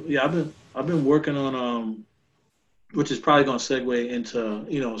yeah, I've been working on which is probably gonna segue into,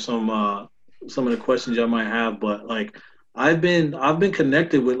 you know, some of the questions y'all might have, but like I've been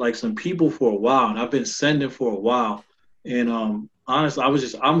connected with like some people for a while, and I've been sending for a while. And honestly, I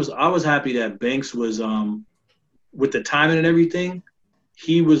was happy that Banks was with the timing and everything,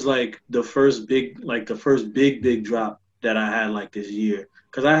 he was like the first big drop that I had like this year.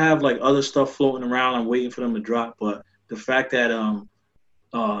 Cause I have like other stuff floating around, I'm waiting for them to drop, but the fact that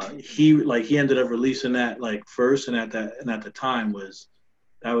he ended up releasing that like first and at the time was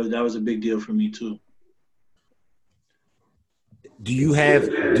a big deal for me too. Do you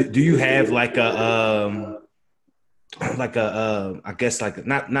have like a I guess like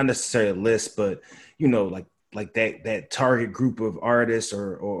not necessarily a list, but you know, like that target group of artists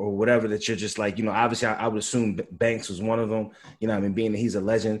or whatever that you're just like, you know, obviously I would assume Banks was one of them, you know what I mean, being that he's a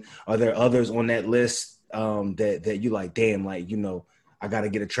legend. Are there others on that list that you like, damn, like, you know, I got to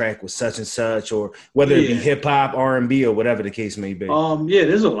get a track with such and such, or whether it be hip hop, R&B, or whatever the case may be? Yeah,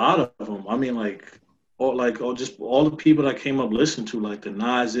 there's a lot of them. I mean, like all the people that came up listening to, like the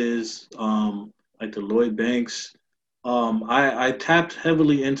Nas's, like the Lloyd Banks. I tapped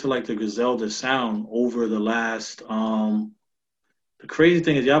heavily into like the Griselda sound over the last. The crazy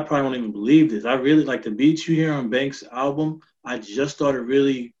thing is, y'all probably won't even believe this. I really like the beats you hear on Banks' album. I just started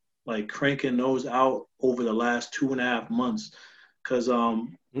really like cranking those out over the last 2.5 months. Cause I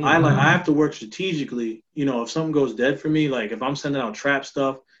have to work strategically. You know, if something goes dead for me, like if I'm sending out trap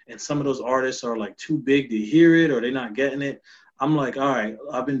stuff and some of those artists are like too big to hear it or they're not getting it, I'm like, all right,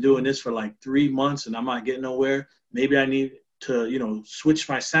 I've been doing this for like 3 months and I'm not getting nowhere. Maybe I need to, you know, switch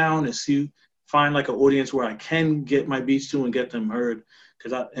my sound and find like an audience where I can get my beats to and get them heard.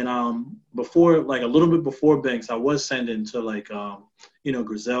 Before, like a little bit before Banks, I was sending to like you know,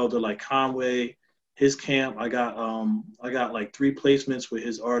 Griselda, like Conway, his camp. I got like 3 placements with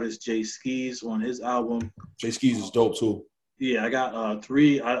his artist Jay Skis on his album. Jay Skis is dope too. Yeah, I got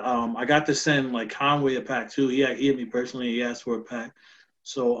 3. I got to send like Conway a pack too. He hit me personally. He asked for a pack.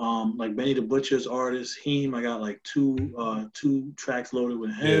 So like Benny the Butcher's artist, Heem, I got like 2 tracks loaded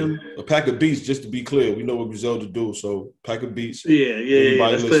with him. Yeah. A pack of beats, just to be clear. We know what Griselda do, so pack of beats. Yeah.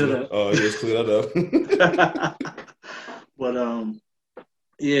 Let's clear that up. Let's clear that up. But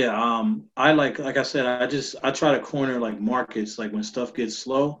yeah, I like I said, I try to corner like markets, like when stuff gets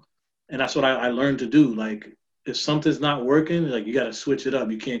slow, and that's what I learned to do. Like if something's not working, like you got to switch it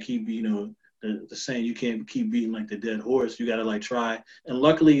up. You can't keep, you know, the saying, you can't keep beating like the dead horse. You got to like try. And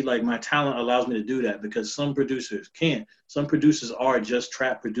luckily, like my talent allows me to do that, because some producers can't. Some producers are just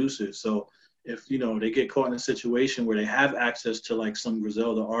trap producers. So if, you know, they get caught in a situation where they have access to like some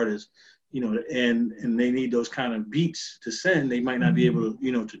Griselda artist, you know, and they need those kind of beats to send, they might not be able to,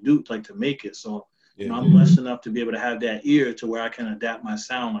 you know, to make it. So you know, I'm blessed enough to be able to have that ear to where I can adapt my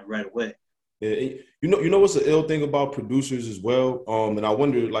sound like right away. Yeah, you know what's the ill thing about producers as well? And I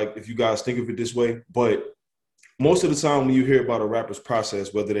wonder, like, if you guys think of it this way, but most of the time when you hear about a rapper's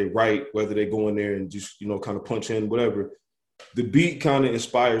process, whether they write, whether they go in there and just, you know, kind of punch in, whatever, the beat kind of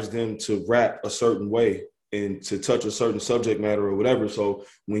inspires them to rap a certain way and to touch a certain subject matter or whatever. So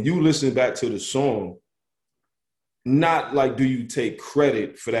when you listen back to the song, not like, do you take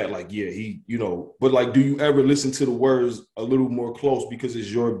credit for that? Like, yeah, he, you know, but like, do you ever listen to the words a little more close because it's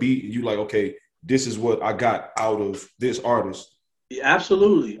your beat and you like, okay, this is what I got out of this artist? Yeah,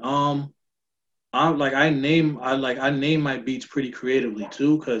 absolutely. I name my beats pretty creatively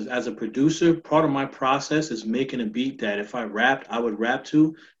too, because as a producer, part of my process is making a beat that if I rapped, I would rap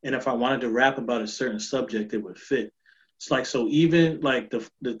to, and if I wanted to rap about a certain subject, it would fit. It's like, so even like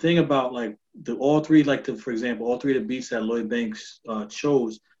the thing about like all three, like for example, all three of the beats that Lloyd Banks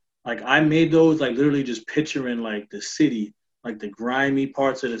chose, like I made those like literally just picturing like the city, like the grimy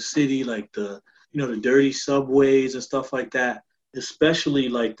parts of the city, like the the dirty subways and stuff like that, especially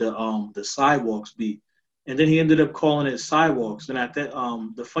like the sidewalks beat. And then he ended up calling it Sidewalks. And at that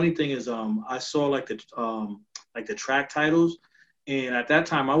the funny thing is I saw like the track titles, and at that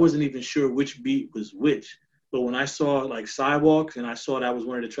time I wasn't even sure which beat was which. But when I saw like Sidewalks and I saw that was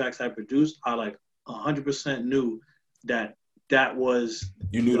one of the tracks I produced, I like 100% knew that was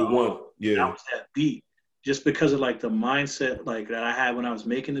you knew the one. Yeah, that was that beat, just because of like the mindset like that I had when I was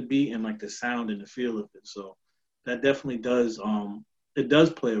making the beat and like the sound and the feel of it. So that definitely does it does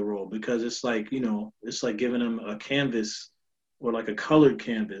play a role, because it's like it's like giving them a canvas or like a colored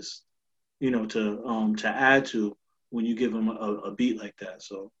canvas, to add to when you give them a beat like that.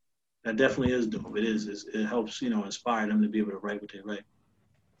 So that definitely is dope. It helps inspire them to be able to write what they write.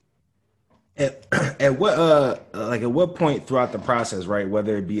 At what point throughout the process, right?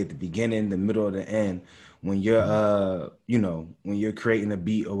 Whether it be at the beginning, the middle, or the end, when you're when you're creating a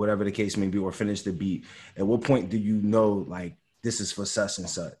beat or whatever the case may be, or finish the beat, at what point do you know like this is for such and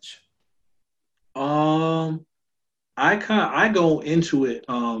such? I go into it.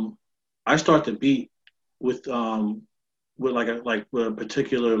 I start the beat with a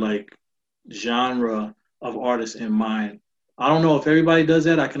particular like genre of artist in mind. I don't know if everybody does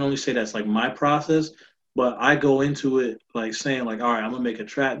that. I can only say that's like my process, but I go into it like saying like, all right, I'm gonna make a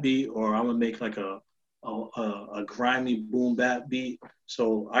trap beat, or I'm gonna make like a grimy boom bap beat.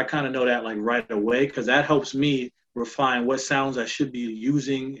 So I kind of know that like right away, because that helps me refine what sounds I should be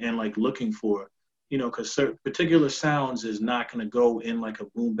using and like looking for, because certain particular sounds is not gonna go in like a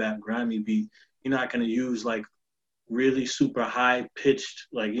boom bap grimy beat. You're not gonna use like really super high pitched,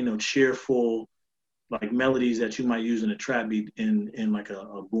 like, cheerful, like melodies that you might use in a trap beat in like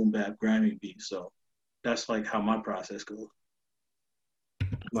a boom bap grimy beat. So that's like how my process goes.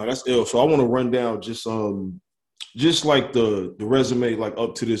 No, that's ill. So I want to run down just like the resume, like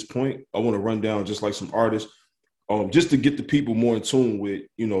up to this point. I want to run down just like some artists, just to get the people more in tune with,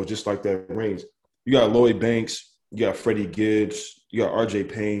 just like that range. You got Lloyd Banks, you got Freddie Gibbs, you got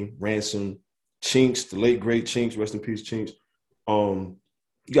RJ Payne, Ransom, Chinks, the late great Chinks, rest in peace, Chinks. You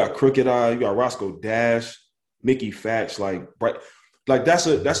got Crooked Eye, you got Roscoe Dash, Mickey Fax, like that's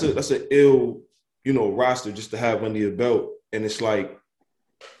a ill, roster just to have under your belt. And it's like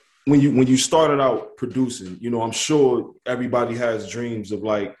when you started out producing, I'm sure everybody has dreams of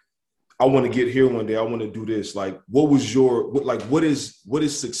like, I want to get here one day, I want to do this. Like, what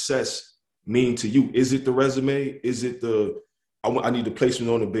is success mean to you? Is it the resume? Is it I need the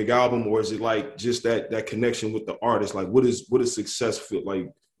placement on a big album, or is it like just that connection with the artist? Like, what does success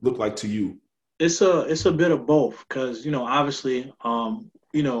look like to you? It's a bit of both, because obviously,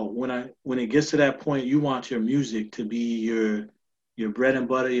 when it gets to that point, you want your music to be your bread and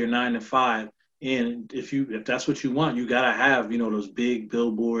butter, your 9 to 5, and if that's what you want, you gotta have those big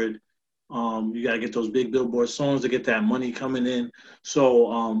billboard. You got to get those big billboard songs to get that money coming in.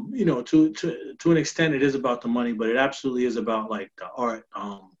 So, to an extent, it is about the money, but it absolutely is about like the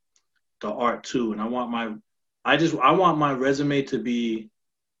art too. And I want my resume to be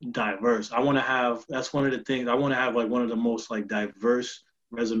diverse. That's one of the things I want to have, like one of the most like diverse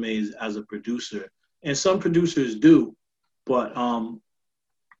resumes as a producer. And some producers do, but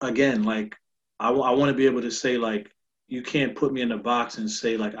again, like I want to be able to say like, you can't put me in a box and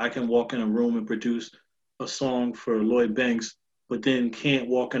say like I can walk in a room and produce a song for Lloyd Banks, but then can't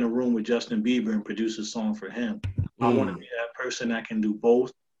walk in a room with Justin Bieber and produce a song for him. I want to be that person that can do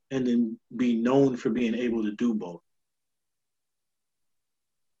both, and then be known for being able to do both.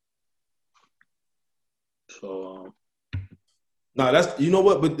 So, that's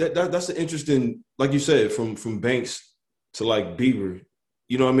but that's an interesting, like you said, from Banks to like Bieber.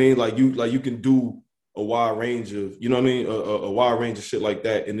 You know what I mean? Like you can do a wide range of, a wide range of shit like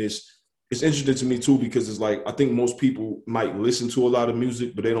that. And it's interesting to me too, because it's like, I think most people might listen to a lot of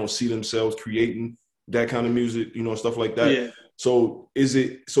music, but they don't see themselves creating that kind of music, stuff like that. Yeah. So is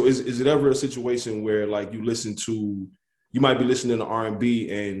it ever a situation where like you might be listening to R&B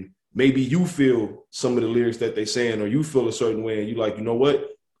and maybe you feel some of the lyrics that they saying, or you feel a certain way and you like, you know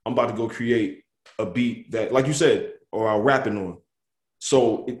what, I'm about to go create a beat that, like you said, or I'm rapping on.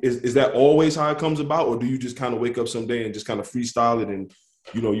 So is that always how it comes about, or do you just kind of wake up someday and just kind of freestyle it and,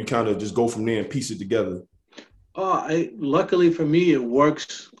 you kind of just go from there and piece it together? Luckily for me, it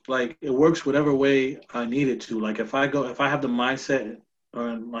works whatever way I need it to. Like if I have the mindset,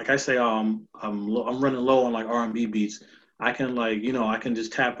 or like I say, I'm running low on like R&B beats, I can I can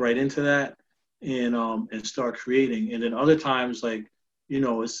just tap right into that and start creating. And then other times, like,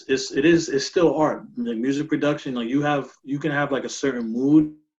 it's still art. Like music production, like you can have like a certain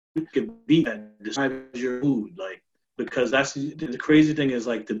mood, you can beat that describes your mood, like, because that's the crazy thing is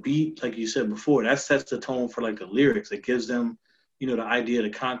like the beat, like you said before, that sets the tone for like the lyrics. It gives them, the idea, the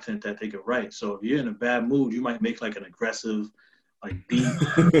content that they could write. So if you're in a bad mood, you might make like an aggressive like beat.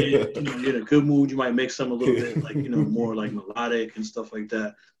 And, you're in a good mood, you might make some a little bit like more like melodic and stuff like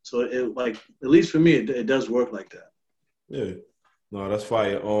that. So it, like, at least for me, it does work like that. Yeah, no, that's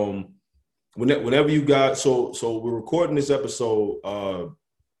fire. Whenever you got so we're recording this episode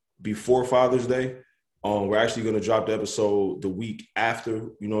before Father's Day. We're actually going to drop the episode the week after,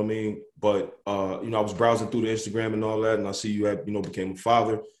 you know what I mean? But, I was browsing through the Instagram and all that, and I see you had, became a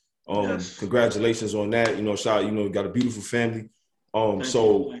father. Yes. Congratulations on that. Shout out, you got a beautiful family. Thank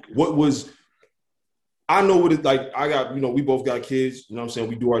you. What was, I know what it's like. I got, we both got kids, you know what I'm saying?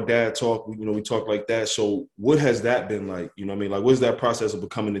 We do our dad talk, we talk like that. So what has that been like? You know what I mean? Like, what's that process of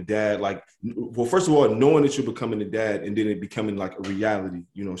becoming a dad? Like, well, first of all, knowing that you're becoming a dad and then it becoming like a reality,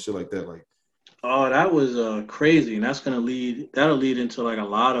 shit like that, like. Oh, that was crazy, and that'll lead into like a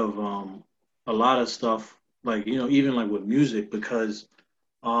lot of stuff, like even like with music, because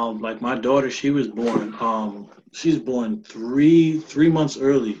like my daughter, she's born 3 months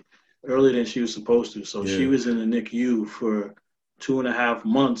earlier than she was supposed to, so she was in the NICU for 2.5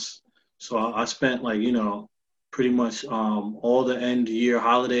 months. So I spent like pretty much all the end year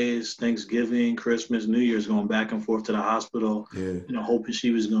holidays, Thanksgiving, Christmas, New Year's, going back and forth to the hospital, hoping she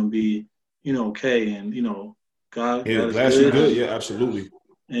was going to be okay, and God is good. Yeah, absolutely.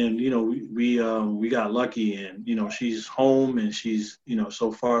 And we got lucky, and she's home, and she's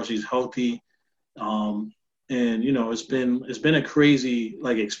so far she's healthy, and it's been a crazy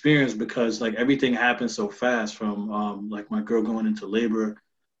like experience, because like everything happened so fast, from like my girl going into labor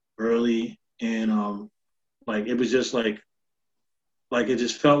early, and like it was just like it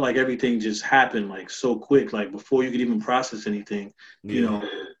just felt like everything just happened like so quick, like before you could even process anything.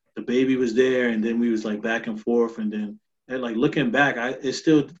 The baby was there, and then we was like back and forth, and then like looking back, it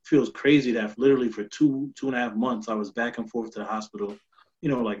still feels crazy that literally for 2.5 months I was back and forth to the hospital,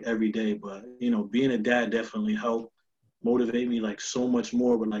 like every day. But being a dad definitely helped motivate me like so much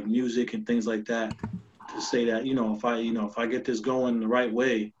more with like music and things like that, to say that if I get this going the right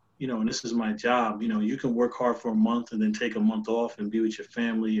way, and this is my job, you can work hard for a month and then take a month off and be with your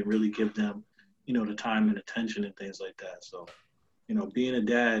family and really give them the time and attention and things like that. So being a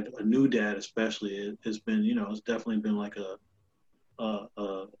dad, a new dad especially, it's been, it's definitely been like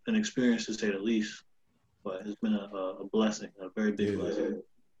an experience, to say the least. But it's been a blessing, a very big blessing.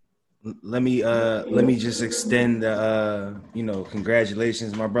 Let me just extend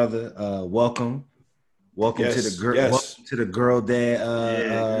congratulations, my brother. Welcome to the girl, welcome to the girl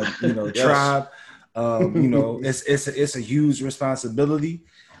dad, tribe. It's a huge responsibility.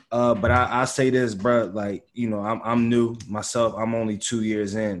 But I say this, bro, like, I'm new myself. I'm only 2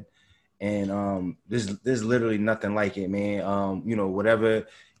 years in, and there's literally nothing like it, man. Whatever,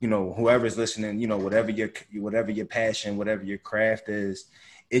 whoever's listening, whatever your passion, whatever your craft is,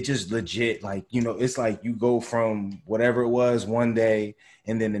 it just legit, like, it's like you go from whatever it was one day,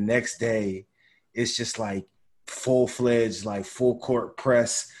 and then the next day, it's just like full-fledged, like full court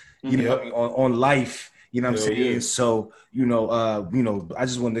press, on life. You know what I'm saying? Yeah. So, I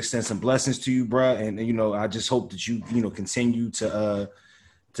just want to extend some blessings to you, bro. And, I just hope that you, continue to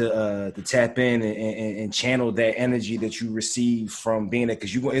tap in and channel that energy that you receive from being there.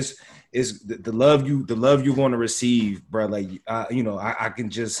 Cause it's the love you're going to receive, bro. Like, I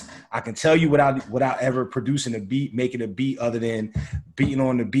can tell you without ever producing a beat, making a beat, other than beating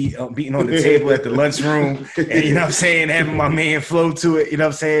on the table at the lunchroom, and you know what I'm saying, having my man flow to it. You know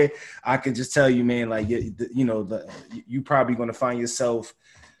what I'm saying? I can just tell you, man, like, you probably going to find yourself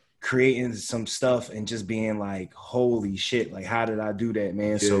creating some stuff and just being like, holy shit, like, how did I do that,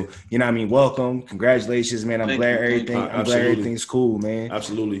 man? Yeah. So, what I mean? Welcome. Congratulations, man. I'm glad everything's cool, man.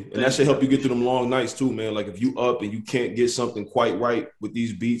 Absolutely. And that should help you get through them long nights too, man. Like, if you up and you can't get something quite right with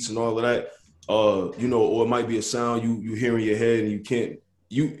these beats and all of that, or it might be a sound you hear in your head and you can't,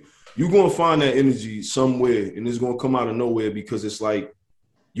 you're going to find that energy somewhere, and it's going to come out of nowhere, because it's like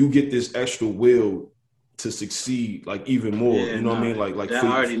you get this extra will to succeed, like, even more. Yeah, what I mean? Like that,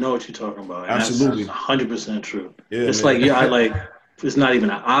 I already know what you're talking about. And absolutely, that's 100% true. Yeah, it's man. Like it's not even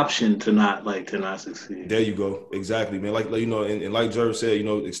an option to not succeed. There you go. Exactly, man. Like and like Jerv said,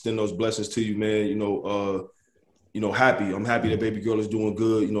 extend those blessings to you, man. Happy. I'm happy that baby girl is doing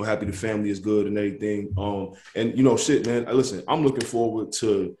good. Happy the family is good and everything. And shit, man. Listen, I'm looking forward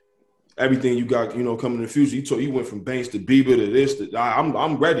to everything you got, coming in the future. You went from Banks to Bieber to this.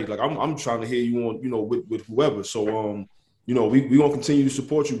 I'm ready. Like, I'm trying to hear you on, with whoever. So, you know, we gonna continue to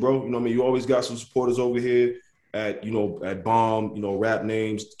support you, bro. You know what I mean? You always got some supporters over here at, you know, at Bomb, you know, Rap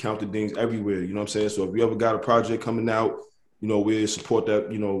Names, Count the Dings, everywhere. You know what I'm saying? So if you ever got a project coming out, you know, we support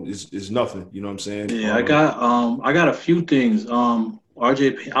that. You know, is nothing. You know what I'm saying? Yeah, I got a few things.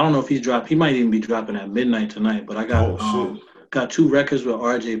 RJ, I don't know if he's dropped. He might even be dropping at midnight tonight. But I got 2 records with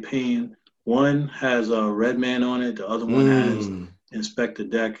RJ Payne. One has Redman on it. The other one has Inspector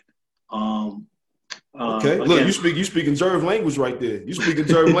Deck. Okay, look, you speaking Jerv language right there. You speaking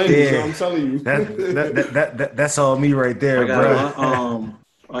Jerv language. I'm telling you, that's all me right there, bro.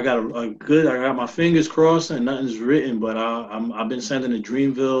 I got my fingers crossed and nothing's written, but I've been sending to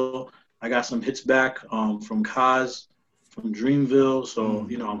Dreamville. I got some hits back from Kaz from Dreamville, so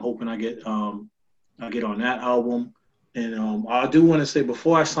you know I'm hoping I get on that album. And I do want to say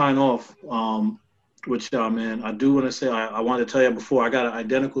before I sign off, man, I do want to say I wanted to tell you before, I got an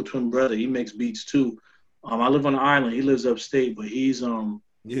identical twin brother. He makes beats too. I live on an island. He lives upstate, but he's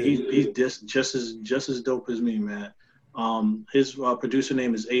just as dope as me, man. His producer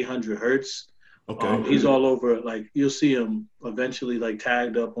name is 800 Hertz. Okay. He's all over. Like you'll see him eventually, like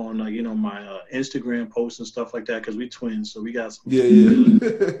tagged up on like my Instagram posts and stuff like that because we twins, so we got some.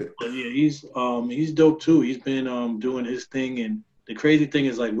 But yeah, he's dope too. He's been doing his thing, and the crazy thing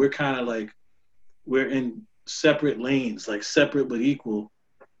is like we're in separate lanes, like separate but equal.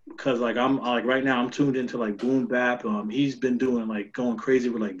 Because like I'm like right now I'm tuned into like boom bap. He's been doing like going crazy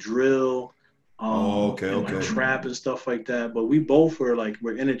with like drill. Like trap and stuff like that. But we both are like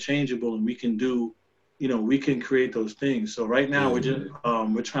we're interchangeable and we can do, you know, we can create those things. So right now we're just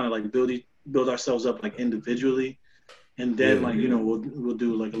we're trying to like build ourselves up like individually, and then like you know we'll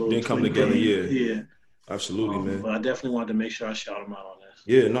do like a little. Then come together, yeah. Absolutely, man. But I definitely wanted to make sure I shout him out on this.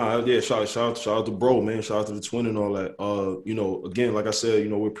 Yeah, shout out to bro, man. Shout out to the twin and all that. You know, again, like I said, you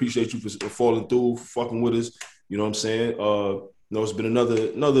know, we appreciate you for falling through, fucking with us. You know what I'm saying? You know, it's been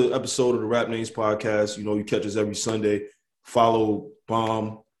another episode of the Rap Names podcast. You know, you catch us every Sunday. Follow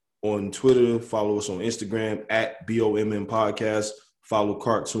Bomb on Twitter. Follow us on Instagram at BOMM Podcast. Follow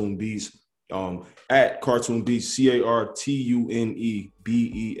Cartoon Beats at Cartoon Beats,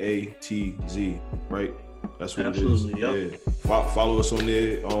 CartuneBeatz, right? That's what Absolutely, it is. Yep. Yeah. Follow us on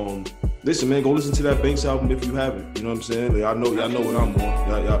there. Listen, man, go listen to that Banks album if you haven't. You know what I'm saying? Like, y'all know what I'm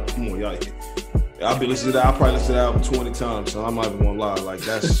on. Y'all, come on, y'all. I've been listening to that. I probably listened to that album 20 times, so I'm not even gonna lie. Like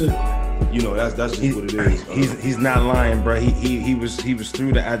that's, you know, that's just what it is. He's not lying, bro. He was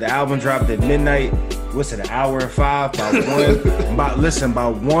through the album dropped at midnight. What's it? An hour and 5 by 1. by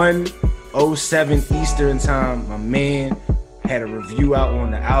 1:07 Eastern time. My man had a review out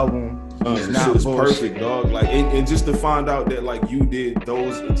on the album. This shit is perfect, dog. Like, and just to find out that like you did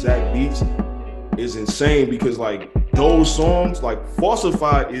those exact beats is insane because like those songs, like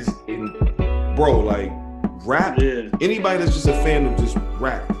Falsified is in. Bro, like rap, anybody that's just a fan of just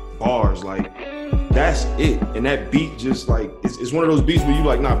rap bars, like that's it. And that beat just like it's one of those beats where you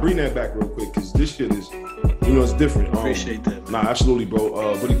like, nah, bring that back real quick because this shit is, you know, it's different. Appreciate that, man. Nah, absolutely,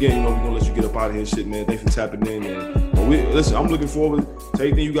 bro. But again, you know, we're gonna let you get up out of here and shit, man. Thanks for tapping in. And listen, I'm looking forward to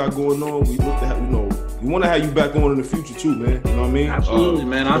everything you got going on. We look to have, you know, we want to have you back on in the future too, man. You know what I mean? Absolutely,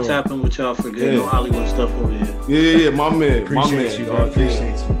 man. I'll tap in with y'all for good Hollywood stuff over here. Yeah, my man. Appreciate you, bro.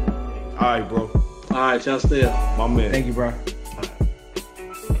 Appreciate you. All right, bro. All right, y'all stay up. My man. Thank you, bro.